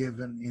has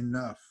given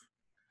enough.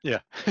 Yeah.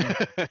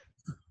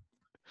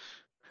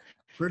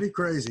 Pretty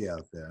crazy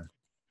out there.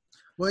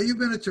 Well, you've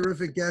been a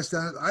terrific guest.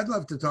 I'd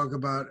love to talk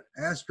about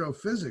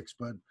astrophysics,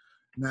 but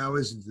now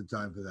isn't the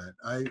time for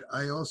that.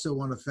 I also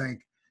want to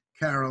thank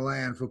Carol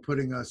Ann for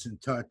putting us in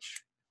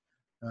touch.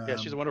 Yeah,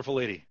 she's a wonderful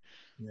lady.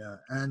 Yeah,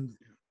 and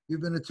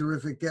you've been a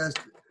terrific guest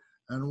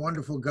and a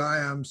wonderful guy.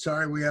 I'm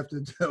sorry we have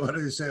to do what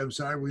do you say? I'm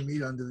sorry we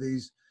meet under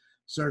these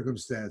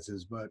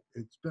circumstances, but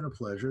it's been a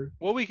pleasure.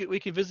 Well, we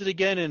could visit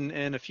again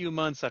in a few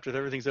months after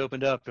everything's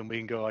opened up, and we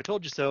can go, I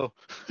told you so.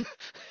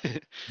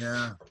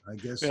 Yeah, I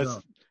guess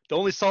so. The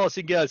only solace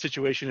you can get out of the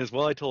situation is,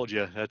 well, I told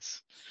you.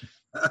 That's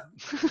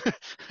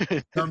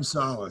some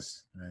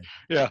solace. Right.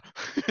 Yeah.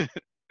 All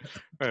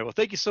right. Well,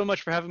 thank you so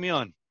much for having me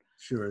on.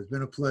 Sure. It's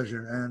been a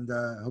pleasure, and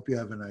I hope you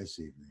have a nice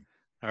evening.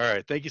 All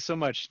right. Thank you so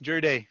much. Enjoy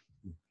your day.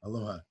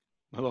 Aloha.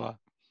 Aloha.